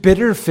produced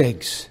bitter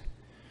figs.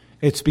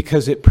 It's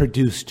because it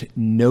produced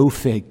no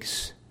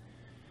figs.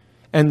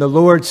 And the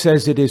Lord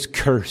says it is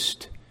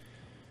cursed,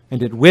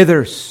 and it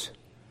withers,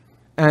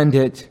 and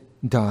it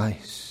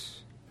dies.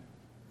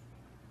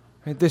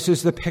 Right? This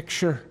is the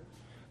picture,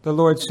 the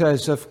Lord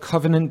says, of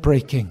covenant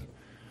breaking.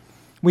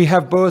 We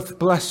have both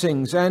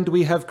blessings and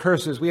we have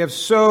curses. We have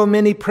so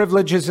many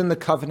privileges in the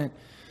covenant.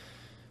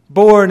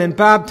 Born and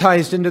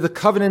baptized into the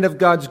covenant of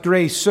God's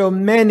grace. So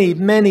many,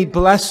 many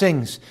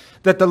blessings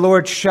that the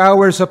Lord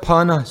showers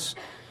upon us.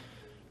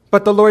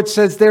 But the Lord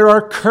says there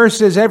are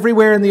curses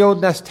everywhere in the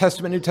Old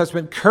Testament, New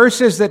Testament.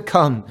 Curses that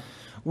come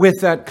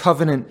with that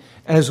covenant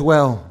as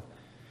well.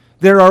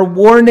 There are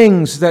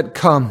warnings that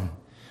come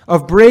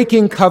of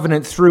breaking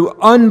covenant through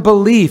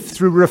unbelief,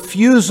 through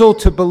refusal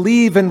to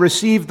believe and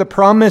receive the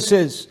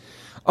promises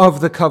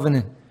of the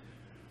covenant.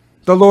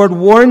 The Lord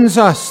warns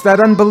us that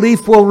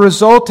unbelief will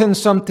result in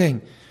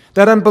something.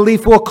 That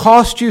unbelief will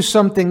cost you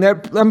something.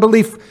 That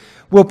unbelief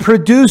will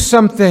produce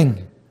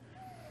something.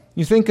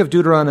 You think of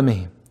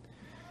Deuteronomy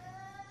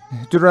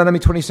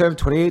 27,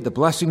 28, the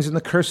blessings and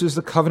the curses,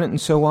 the covenant,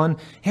 and so on.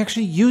 He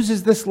actually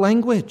uses this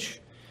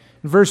language.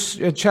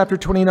 Chapter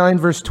 29,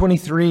 verse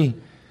 23,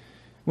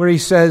 where he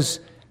says,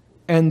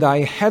 "And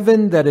thy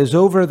heaven that is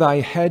over thy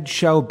head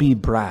shall be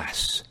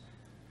brass,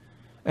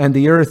 and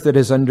the earth that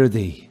is under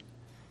thee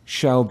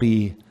shall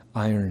be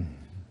iron.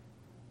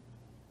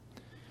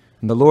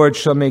 And the Lord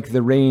shall make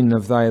the rain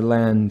of thy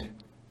land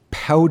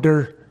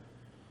powder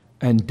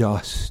and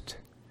dust.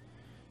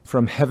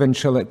 From heaven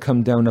shall it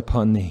come down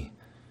upon thee,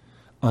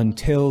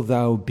 until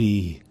thou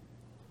be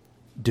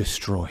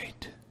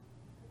destroyed."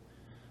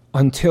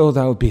 Until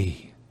thou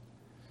be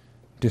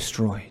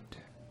destroyed.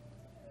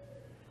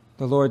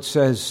 The Lord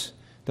says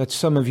that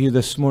some of you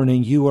this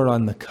morning, you are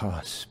on the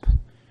cusp.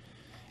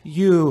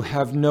 You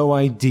have no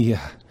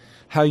idea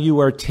how you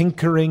are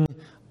tinkering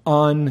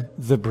on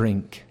the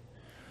brink.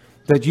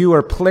 That you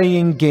are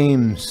playing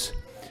games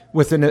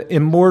with an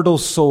immortal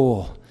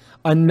soul,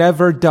 a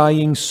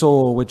never-dying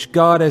soul, which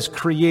God has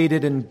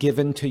created and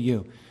given to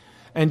you.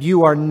 And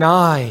you are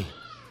nigh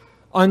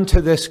unto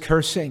this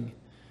cursing,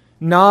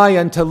 nigh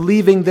unto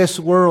leaving this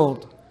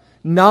world,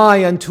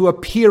 nigh unto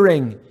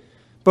appearing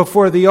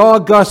before the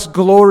august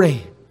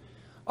glory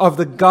of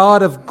the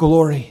God of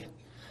glory,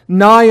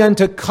 nigh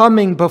unto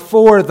coming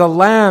before the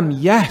Lamb,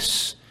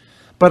 yes,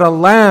 but a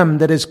Lamb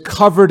that is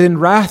covered in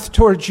wrath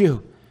towards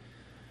you,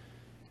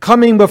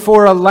 coming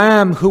before a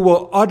Lamb who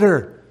will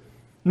utter,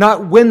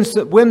 not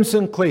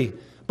whimsically,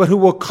 but who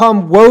will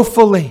come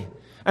woefully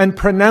and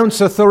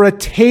pronounce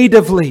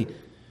authoritatively,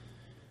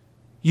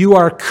 "You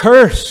are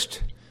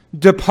cursed.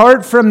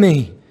 Depart from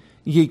me,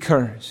 ye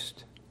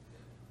cursed."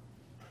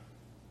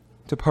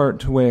 Depart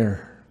to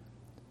where?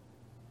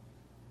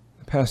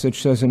 The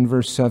passage says in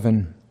verse 8,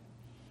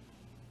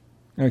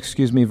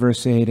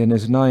 "And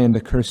is nigh unto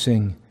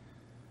cursing,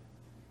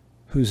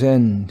 whose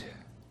end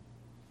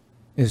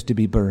is to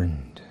be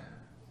burned."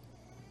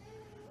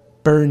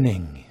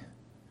 Burning.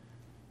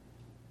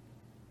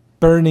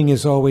 Burning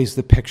is always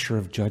the picture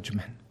of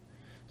judgment.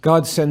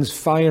 God sends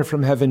fire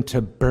from heaven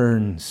to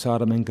burn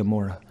Sodom and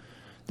Gomorrah,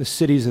 the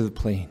cities of the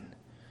plain,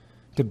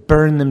 to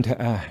burn them to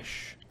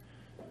ash,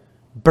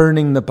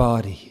 burning the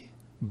body,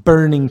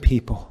 burning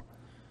people.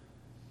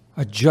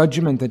 A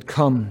judgment that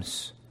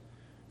comes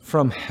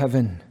from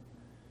heaven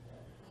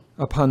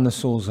upon the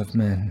souls of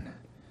men.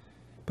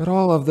 But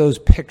all of those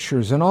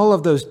pictures and all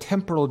of those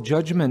temporal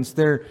judgments,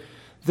 they're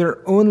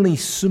only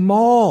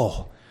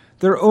small.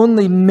 They're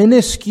only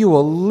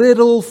minuscule,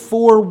 little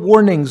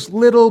forewarnings,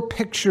 little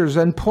pictures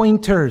and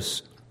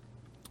pointers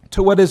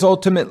to what is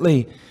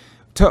ultimately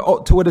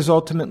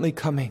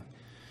coming.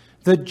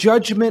 The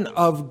judgment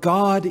of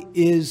God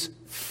is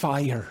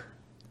fire.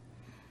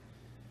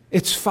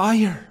 It's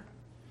fire.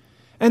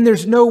 And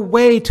there's no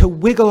way to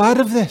wiggle out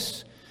of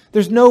this.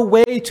 There's no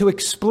way to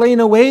explain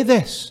away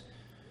this.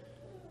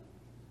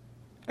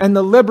 And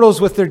the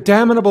liberals with their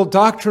damnable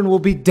doctrine will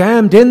be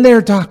damned in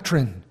their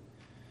doctrine.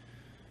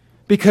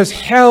 Because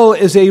hell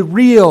is a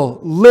real,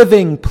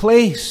 living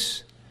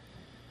place.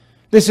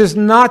 This is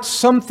not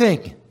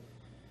something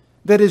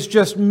that is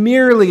just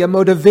merely a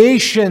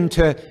motivation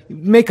to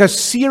make us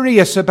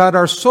serious about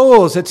our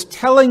souls. It's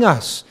telling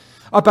us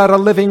about a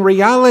living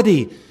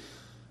reality.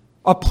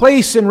 A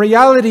place in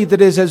reality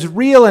that is as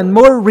real and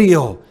more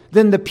real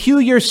than the pew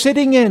you're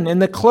sitting in and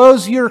the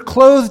clothes you're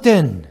clothed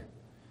in.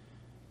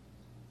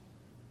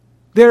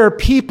 There are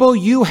people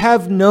you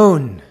have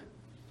known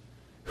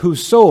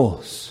whose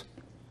souls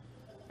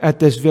at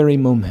this very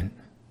moment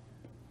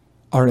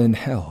are in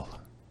hell.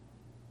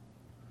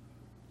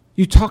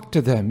 You talked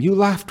to them, you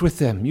laughed with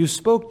them, you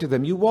spoke to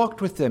them, you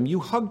walked with them,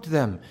 you hugged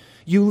them,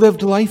 you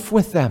lived life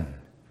with them.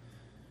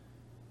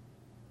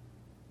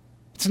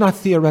 It's not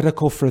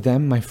theoretical for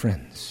them, my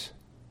friends.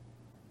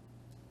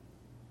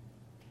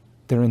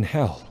 They're in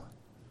hell.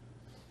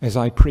 As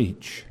I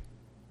preach,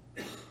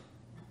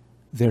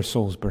 their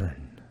souls burn.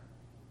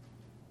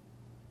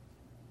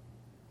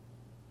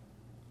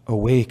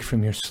 Awake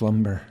from your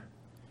slumber.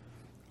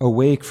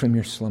 Awake from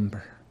your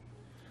slumber.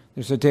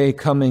 There's a day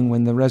coming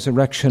when the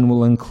resurrection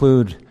will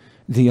include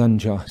the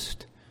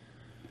unjust.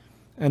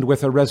 And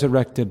with a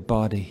resurrected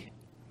body,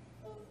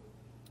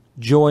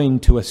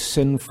 joined to a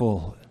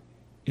sinful,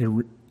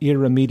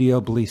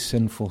 irremediably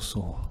sinful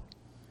soul,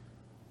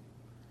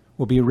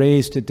 will be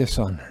raised to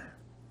dishonor,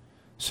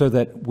 so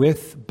that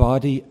with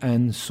body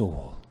and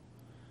soul,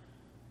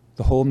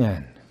 the whole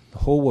man, the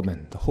whole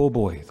woman, the whole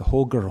boy, the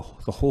whole girl,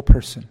 the whole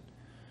person,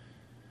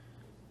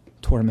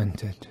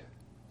 tormented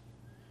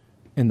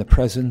in the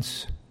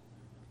presence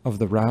of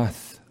the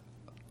wrath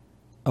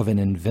of an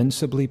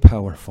invincibly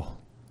powerful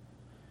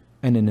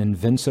and an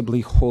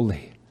invincibly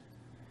holy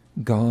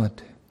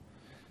God,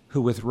 who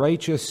with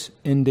righteous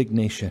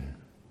indignation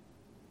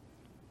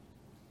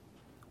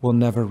will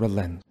never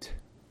relent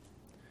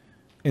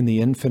in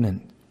the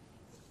infinite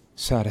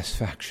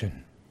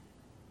satisfaction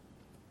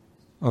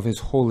of his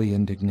holy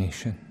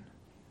indignation.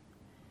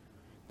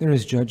 There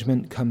is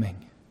judgment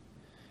coming.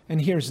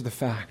 And here's the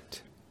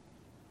fact.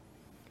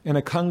 In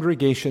a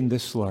congregation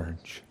this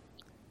large,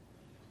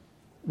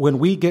 when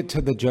we get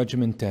to the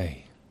judgment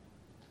day,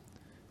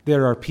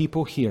 there are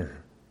people here,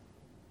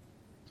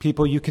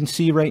 people you can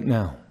see right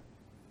now,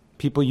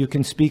 people you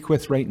can speak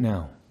with right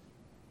now,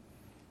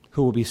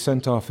 who will be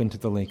sent off into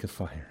the lake of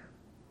fire.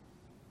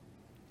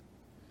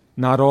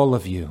 Not all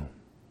of you,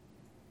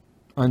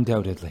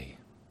 undoubtedly,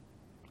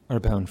 are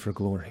bound for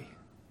glory.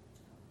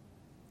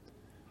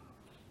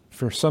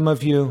 For some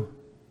of you,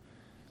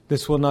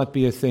 this will not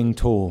be a thing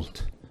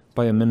told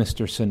by a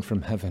minister sent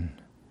from heaven.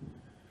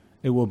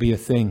 It will be a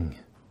thing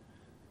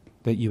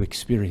that you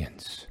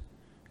experience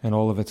in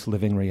all of its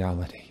living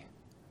reality.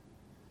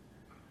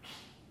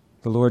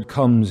 The Lord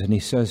comes and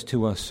he says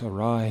to us,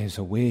 arise,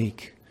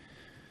 awake,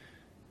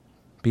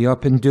 be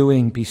up and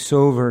doing, be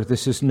sober.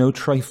 This is no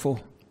trifle.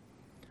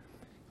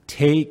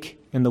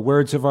 Take, in the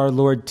words of our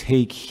Lord,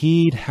 take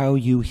heed how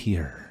you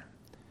hear.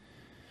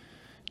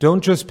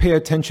 Don't just pay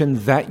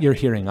attention that you're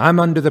hearing. I'm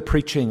under the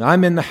preaching.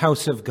 I'm in the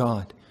house of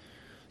God.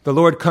 The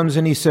Lord comes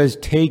and he says,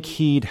 take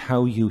heed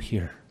how you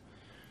hear.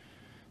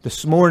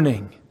 This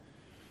morning,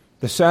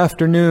 this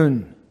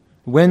afternoon,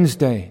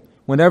 Wednesday,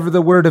 whenever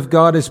the word of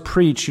God is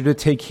preached, you're to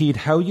take heed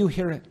how you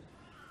hear it.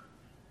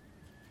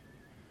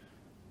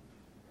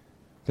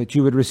 That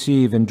you would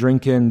receive and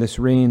drink in this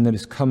rain that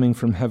is coming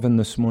from heaven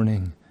this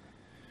morning,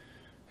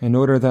 in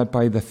order that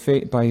by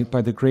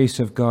the grace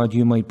of God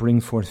you might bring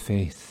forth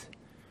faith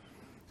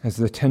as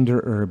the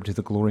tender herb to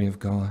the glory of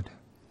God.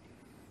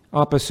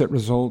 Opposite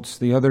results,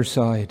 the other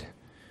side,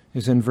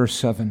 is in verse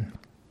 7.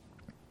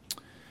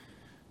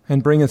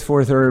 And bringeth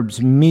forth herbs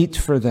meet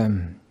for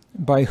them,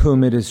 by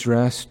whom it is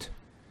dressed,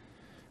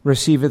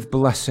 receiveth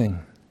blessing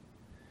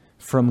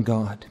from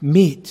God.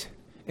 Meet.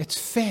 It's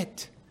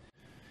fit.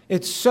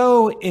 It's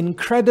so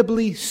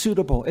incredibly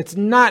suitable. It's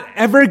not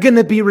ever going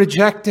to be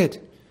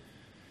rejected.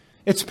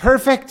 It's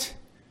perfect.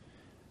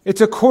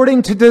 It's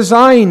according to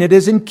design. It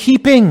is in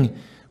keeping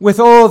with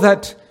all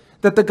that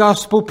the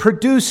gospel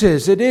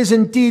produces. It is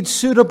indeed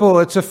suitable.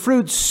 It's a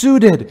fruit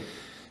suited,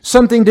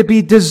 something to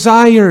be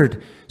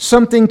desired,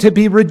 something to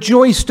be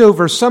rejoiced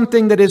over,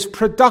 something that is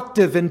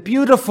productive and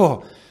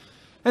beautiful.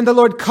 And the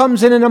Lord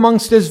comes in and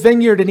amongst his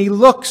vineyard and he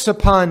looks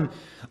upon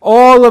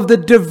all of the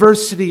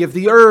diversity of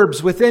the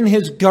herbs within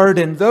his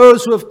garden,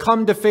 those who have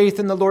come to faith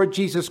in the Lord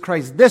Jesus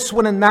Christ, this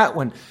one and that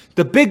one,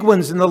 the big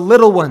ones and the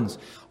little ones,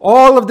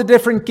 all of the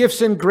different gifts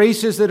and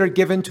graces that are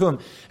given to him.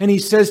 And he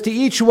says to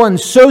each one,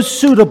 so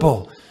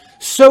suitable,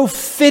 so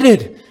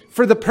fitted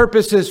for the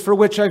purposes for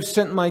which I've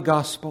sent my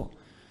gospel,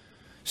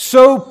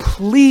 so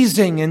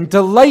pleasing and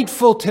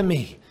delightful to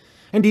me.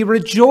 And he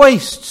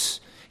rejoices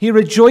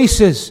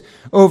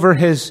over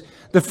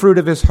the fruit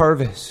of his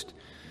harvest.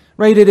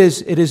 Right? It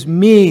is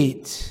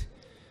meet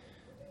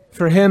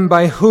for him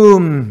by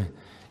whom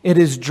it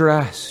is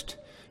dressed.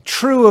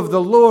 True of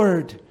the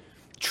Lord,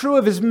 true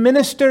of his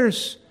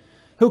ministers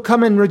who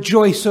come and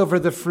rejoice over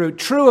the fruit.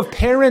 True of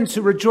parents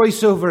who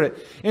rejoice over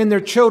it in their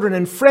children,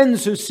 and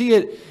friends who see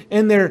it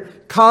in their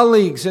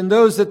colleagues and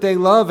those that they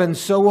love, and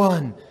so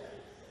on.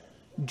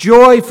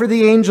 Joy for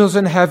the angels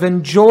in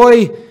heaven,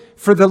 joy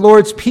for the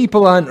Lord's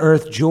people on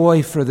earth,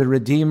 joy for the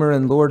Redeemer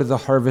and Lord of the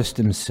harvest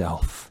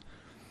himself,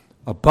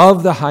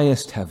 above the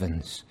highest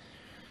heavens,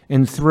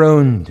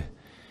 enthroned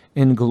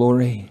in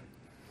glory.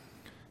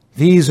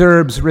 These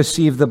herbs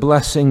receive the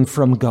blessing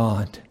from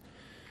God.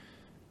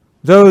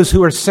 Those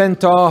who are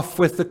sent off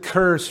with the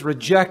curse,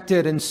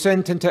 rejected and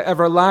sent into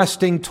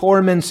everlasting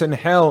torments and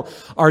hell,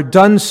 are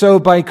done so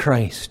by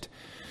Christ.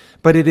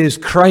 But it is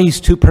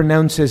Christ who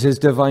pronounces his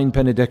divine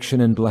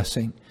benediction and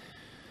blessing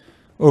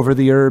over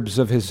the herbs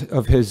of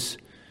his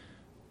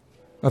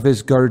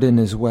garden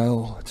as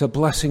well. It's a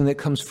blessing that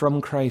comes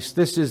from Christ.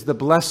 This is the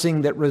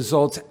blessing that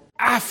results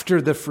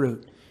after the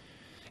fruit.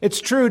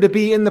 It's true to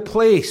be in the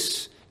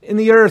place, in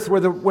the earth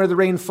where the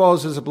rain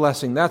falls is a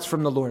blessing. That's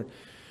from the Lord.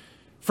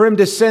 For him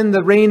to send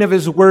the rain of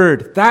his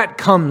word, that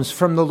comes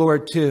from the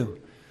Lord too.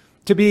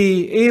 To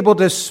be able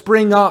to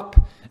spring up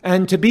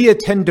and to be a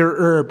tender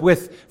herb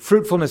with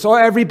fruitfulness.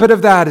 Every bit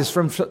of that is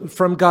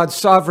from God's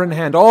sovereign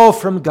hand, all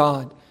from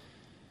God.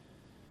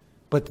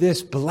 But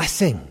this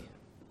blessing,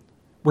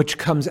 which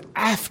comes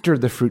after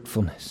the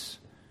fruitfulness,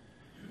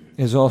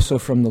 is also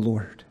from the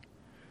Lord.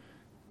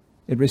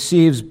 It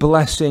receives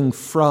blessing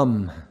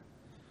from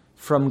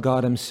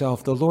God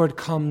himself. The Lord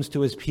comes to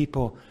his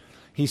people.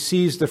 He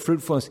sees the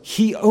fruitfulness.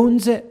 He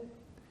owns it.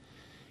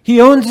 He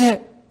owns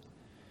it.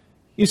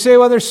 You say,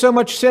 well, there's so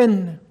much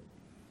sin.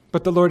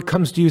 But the Lord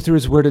comes to you through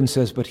his word and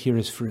says, but here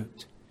is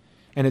fruit.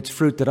 And it's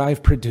fruit that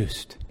I've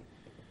produced.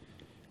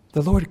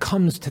 The Lord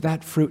comes to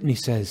that fruit and he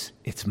says,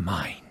 it's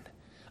mine.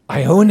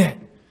 I own it.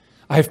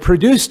 I've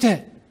produced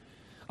it.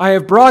 I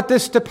have brought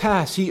this to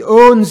pass. He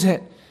owns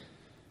it.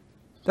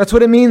 That's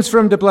what it means for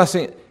him to bless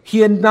it.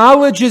 He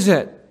acknowledges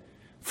it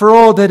for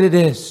all that it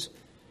is.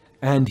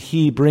 And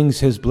he brings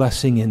his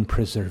blessing in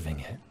preserving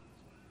it.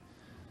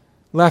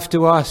 Left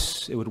to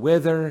us, it would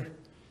wither.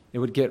 It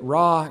would get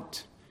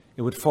rot.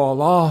 It would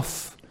fall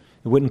off.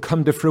 It wouldn't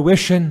come to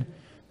fruition.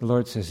 The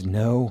Lord says,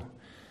 no,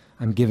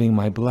 I'm giving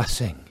my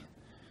blessing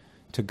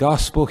to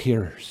gospel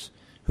hearers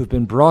who've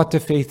been brought to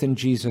faith in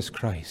Jesus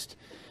Christ.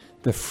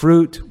 The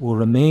fruit will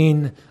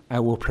remain.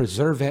 I will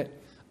preserve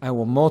it. I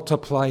will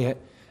multiply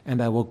it.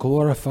 And I will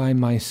glorify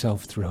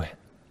myself through it.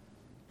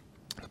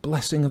 The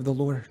blessing of the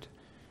Lord.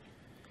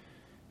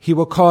 He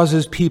will cause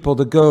his people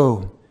to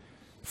go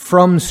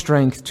from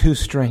strength to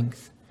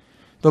strength.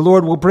 The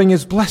Lord will bring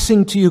his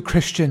blessing to you,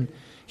 Christian.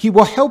 He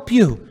will help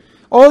you.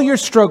 All your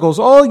struggles,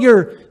 all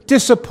your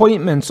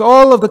disappointments,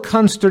 all of the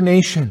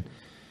consternation,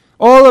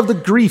 all of the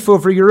grief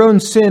over your own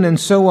sin and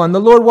so on. The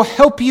Lord will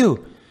help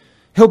you.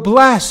 He'll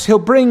bless,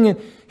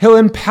 he'll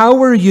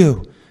empower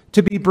you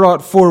to be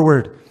brought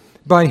forward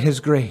by his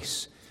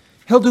grace.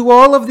 He'll do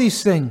all of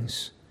these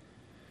things.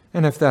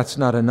 And if that's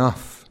not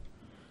enough,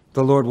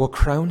 the Lord will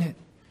crown it.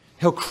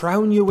 He'll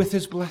crown you with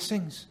his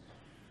blessings.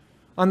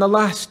 On the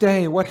last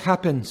day, what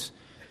happens?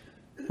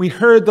 We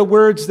heard the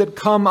words that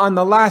come on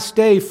the last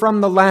day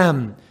from the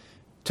Lamb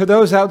to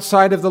those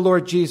outside of the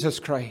Lord Jesus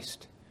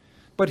Christ.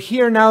 But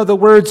hear now the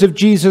words of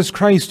Jesus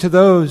Christ to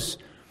those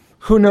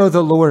who know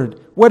the Lord.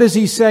 What does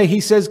he say?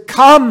 He says,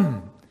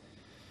 come.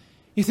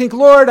 You think,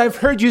 Lord, I've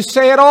heard you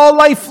say it all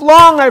life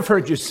long. I've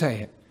heard you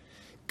say it.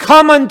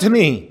 Come unto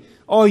me,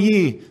 all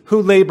ye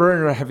who labor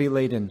and are heavy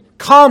laden.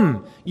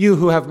 Come, you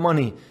who have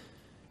money.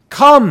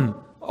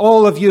 Come,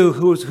 all of you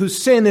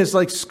whose sin is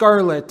like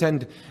scarlet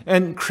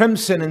and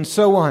crimson and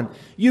so on.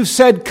 You've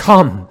said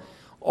come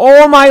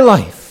all my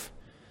life,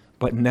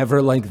 but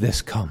never like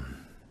this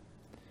come.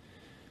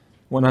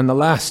 When on the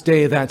last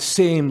day that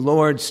same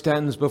Lord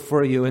stands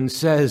before you and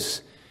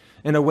says,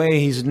 in a way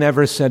he's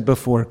never said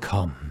before,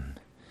 come.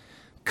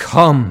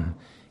 Come,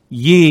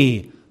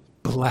 ye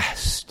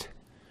blessed.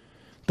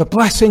 The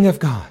blessing of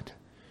God.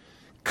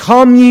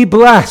 Come, ye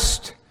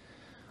blessed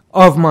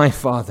of my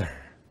Father.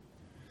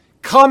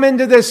 Come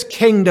into this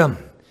kingdom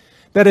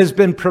that has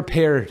been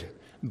prepared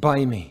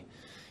by me.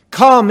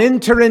 Come,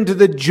 enter into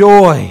the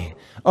joy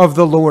of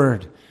the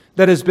Lord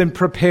that has been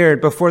prepared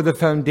before the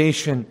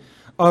foundation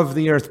of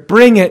the earth.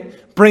 Bring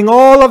it. Bring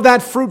all of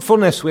that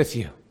fruitfulness with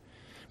you.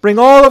 Bring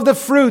all of the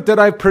fruit that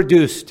I've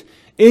produced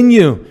in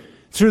you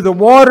through the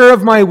water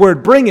of my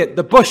word. Bring it,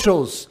 the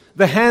bushels,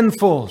 the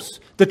handfuls,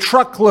 the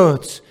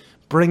truckloads.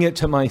 Bring it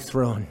to my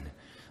throne.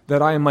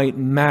 that I might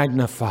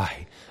magnify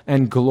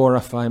and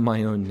glorify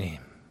my own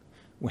name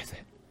with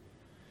it.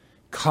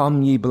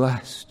 Come, ye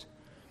blessed.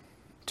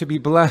 To be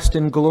blessed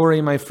in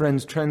glory, my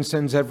friends,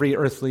 transcends every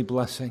earthly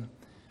blessing.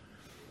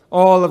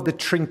 All of the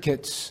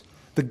trinkets,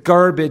 the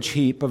garbage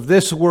heap of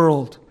this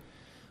world,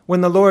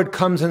 when the Lord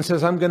comes and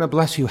says, I'm going to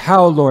bless you.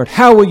 How, Lord?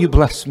 How will you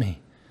bless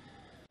me?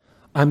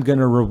 I'm going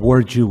to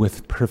reward you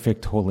with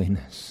perfect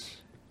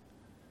holiness.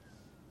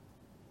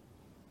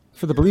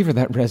 For the believer,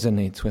 that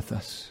resonates with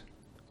us.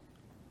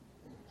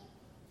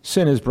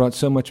 Sin has brought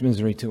so much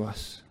misery to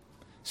us.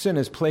 Sin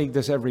has plagued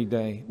us every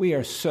day. We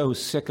are so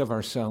sick of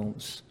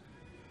ourselves.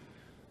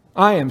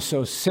 I am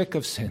so sick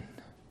of sin.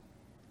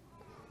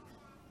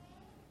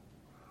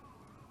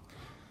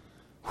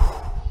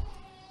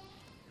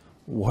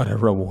 What a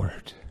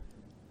reward.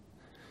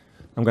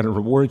 I'm going to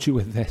reward you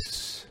with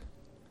this.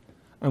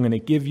 I'm going to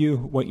give you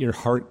what your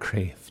heart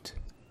craved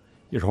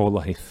your whole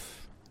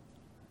life.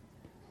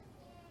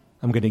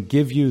 I'm going to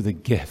give you the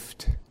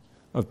gift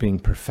of being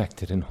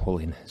perfected in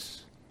holiness.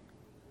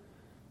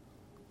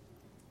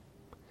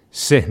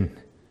 Sin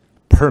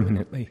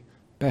permanently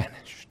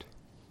banished.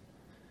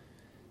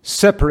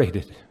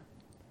 Separated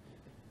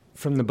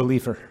from the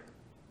believer,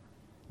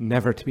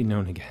 never to be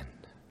known again.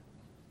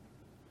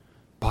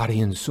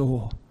 Body and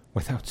soul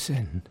without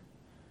sin.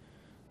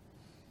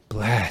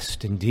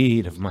 Blessed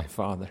indeed of my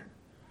Father.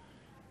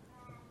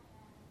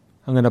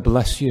 I'm going to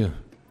bless you.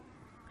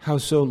 How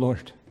so,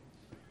 Lord?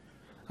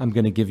 I'm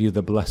going to give you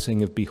the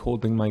blessing of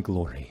beholding my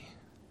glory.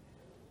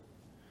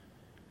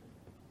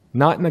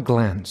 Not in a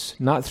glance,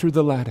 not through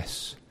the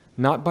lattice,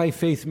 not by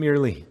faith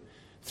merely,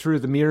 through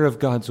the mirror of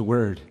God's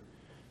word,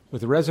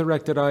 with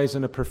resurrected eyes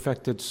and a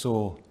perfected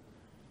soul,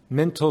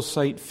 mental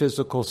sight,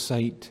 physical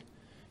sight,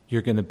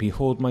 you're going to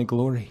behold my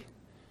glory.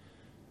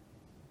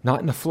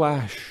 Not in a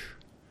flash,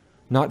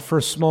 not for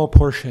a small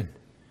portion.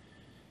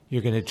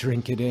 You're going to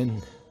drink it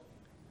in,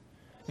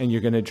 and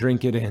you're going to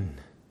drink it in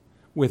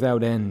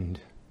without end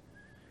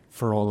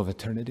for all of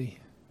eternity.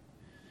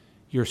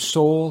 Your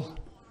soul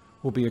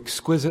will be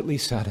exquisitely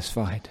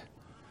satisfied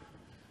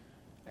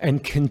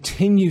and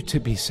continue to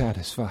be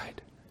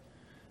satisfied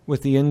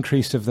with the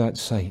increase of that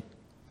sight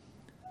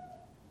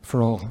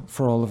for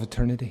all of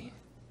eternity.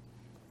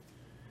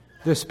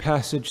 This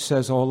passage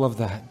says all of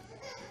that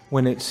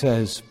when it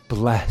says,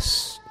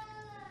 blessed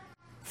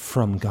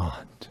from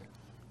God.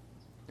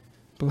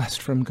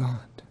 Blessed from God.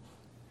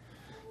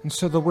 And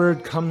so the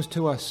word comes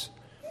to us.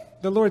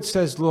 The Lord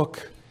says,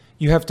 look,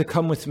 you have to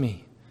come with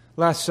me.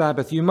 Last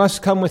Sabbath, you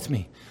must come with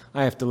me.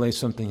 I have to lay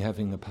something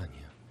heavy upon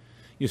you.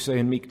 You say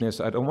in meekness,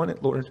 I don't want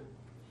it, Lord.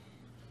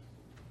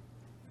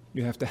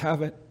 You have to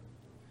have it.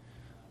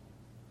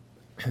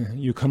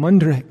 You come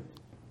under it.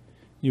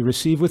 You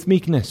receive with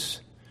meekness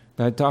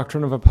that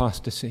doctrine of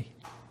apostasy.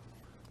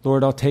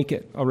 Lord, I'll take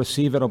it. I'll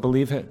receive it. I'll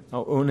believe it.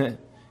 I'll own it.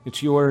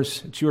 It's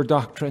yours. It's your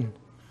doctrine.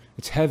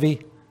 It's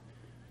heavy.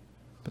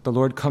 But the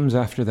Lord comes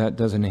after that,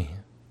 doesn't he?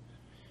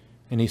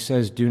 And he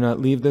says, do not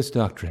leave this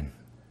doctrine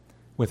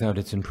without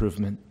its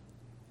improvement.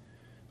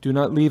 Do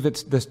not leave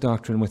this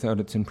doctrine without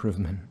its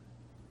improvement.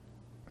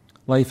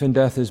 Life and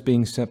death is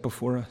being set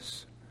before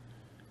us.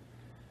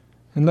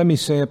 And let me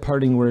say a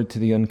parting word to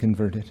the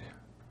unconverted,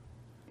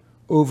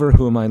 over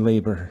whom I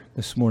labor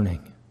this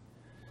morning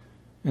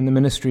in the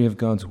ministry of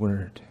God's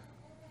Word.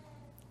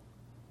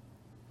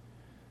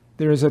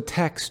 There is a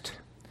text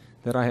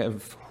that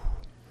I've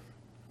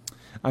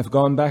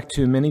gone back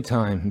to many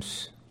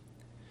times,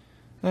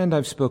 and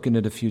I've spoken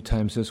it a few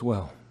times as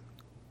well.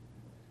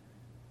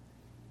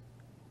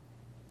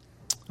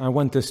 I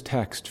want this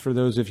text, for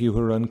those of you who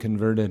are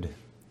unconverted,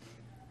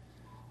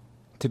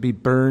 to be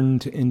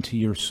burned into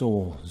your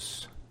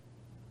souls.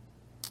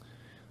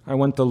 I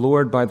want the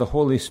Lord, by the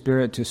Holy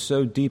Spirit, to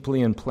so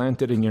deeply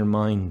implant it in your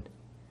mind,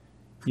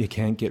 you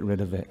can't get rid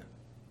of it.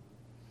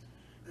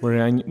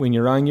 When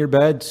you're on your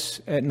beds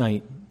at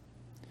night,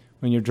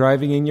 when you're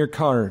driving in your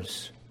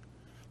cars,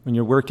 when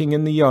you're working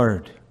in the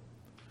yard,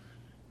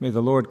 may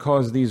the Lord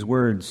cause these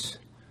words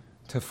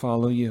to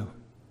follow you.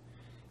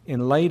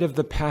 In light of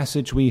the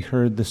passage we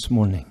heard this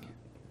morning,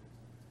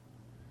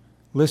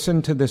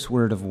 listen to this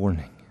word of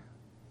warning.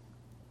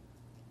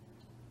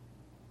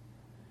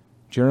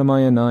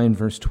 Jeremiah 9,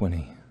 verse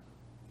 20.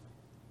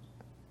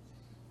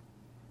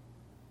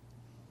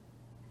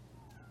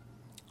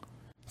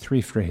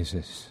 Three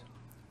phrases.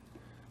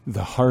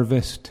 The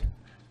harvest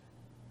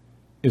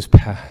is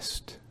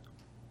past.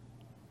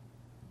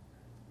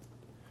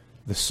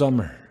 The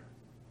summer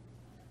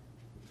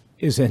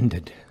is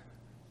ended.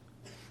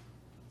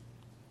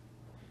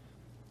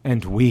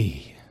 And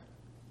we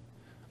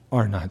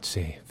are not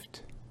saved.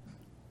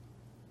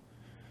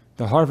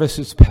 The harvest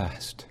is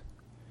past.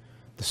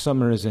 The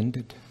summer is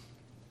ended.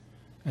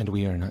 And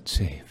we are not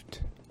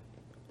saved.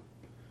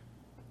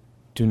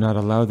 Do not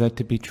allow that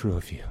to be true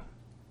of you.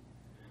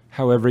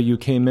 However you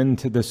came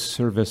into this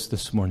service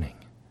this morning,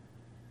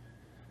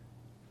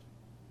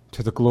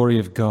 to the glory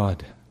of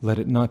God, let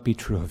it not be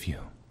true of you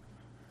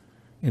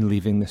in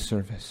leaving this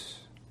service.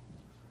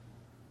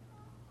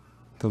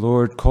 The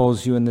Lord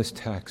calls you in this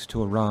text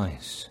to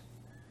arise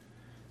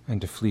and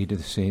to flee to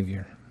the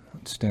Savior.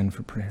 Let's stand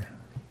for prayer.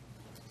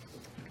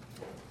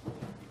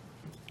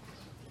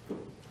 O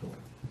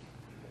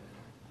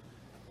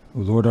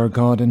Lord our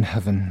God in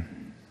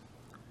heaven,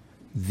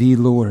 the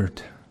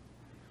Lord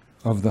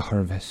of the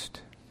harvest,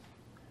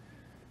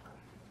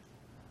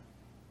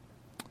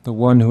 the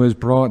one who has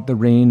brought the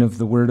rain of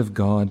the Word of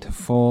God to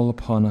fall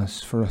upon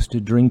us for us to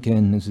drink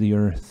in as the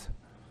earth,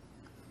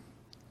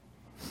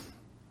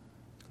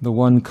 the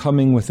one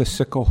coming with a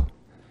sickle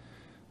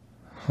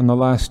on the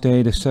last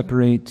day to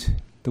separate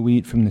the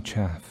wheat from the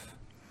chaff,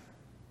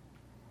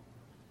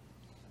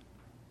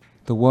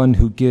 the one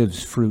who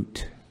gives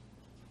fruit.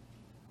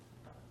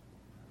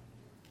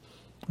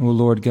 O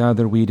Lord,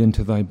 gather wheat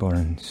into thy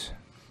barns.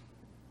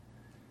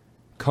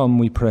 Come,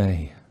 we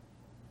pray,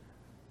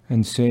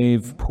 and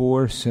save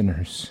poor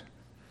sinners.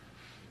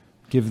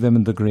 Give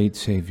them the great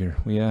Savior.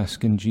 We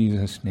ask in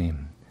Jesus'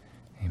 name.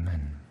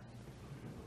 Amen.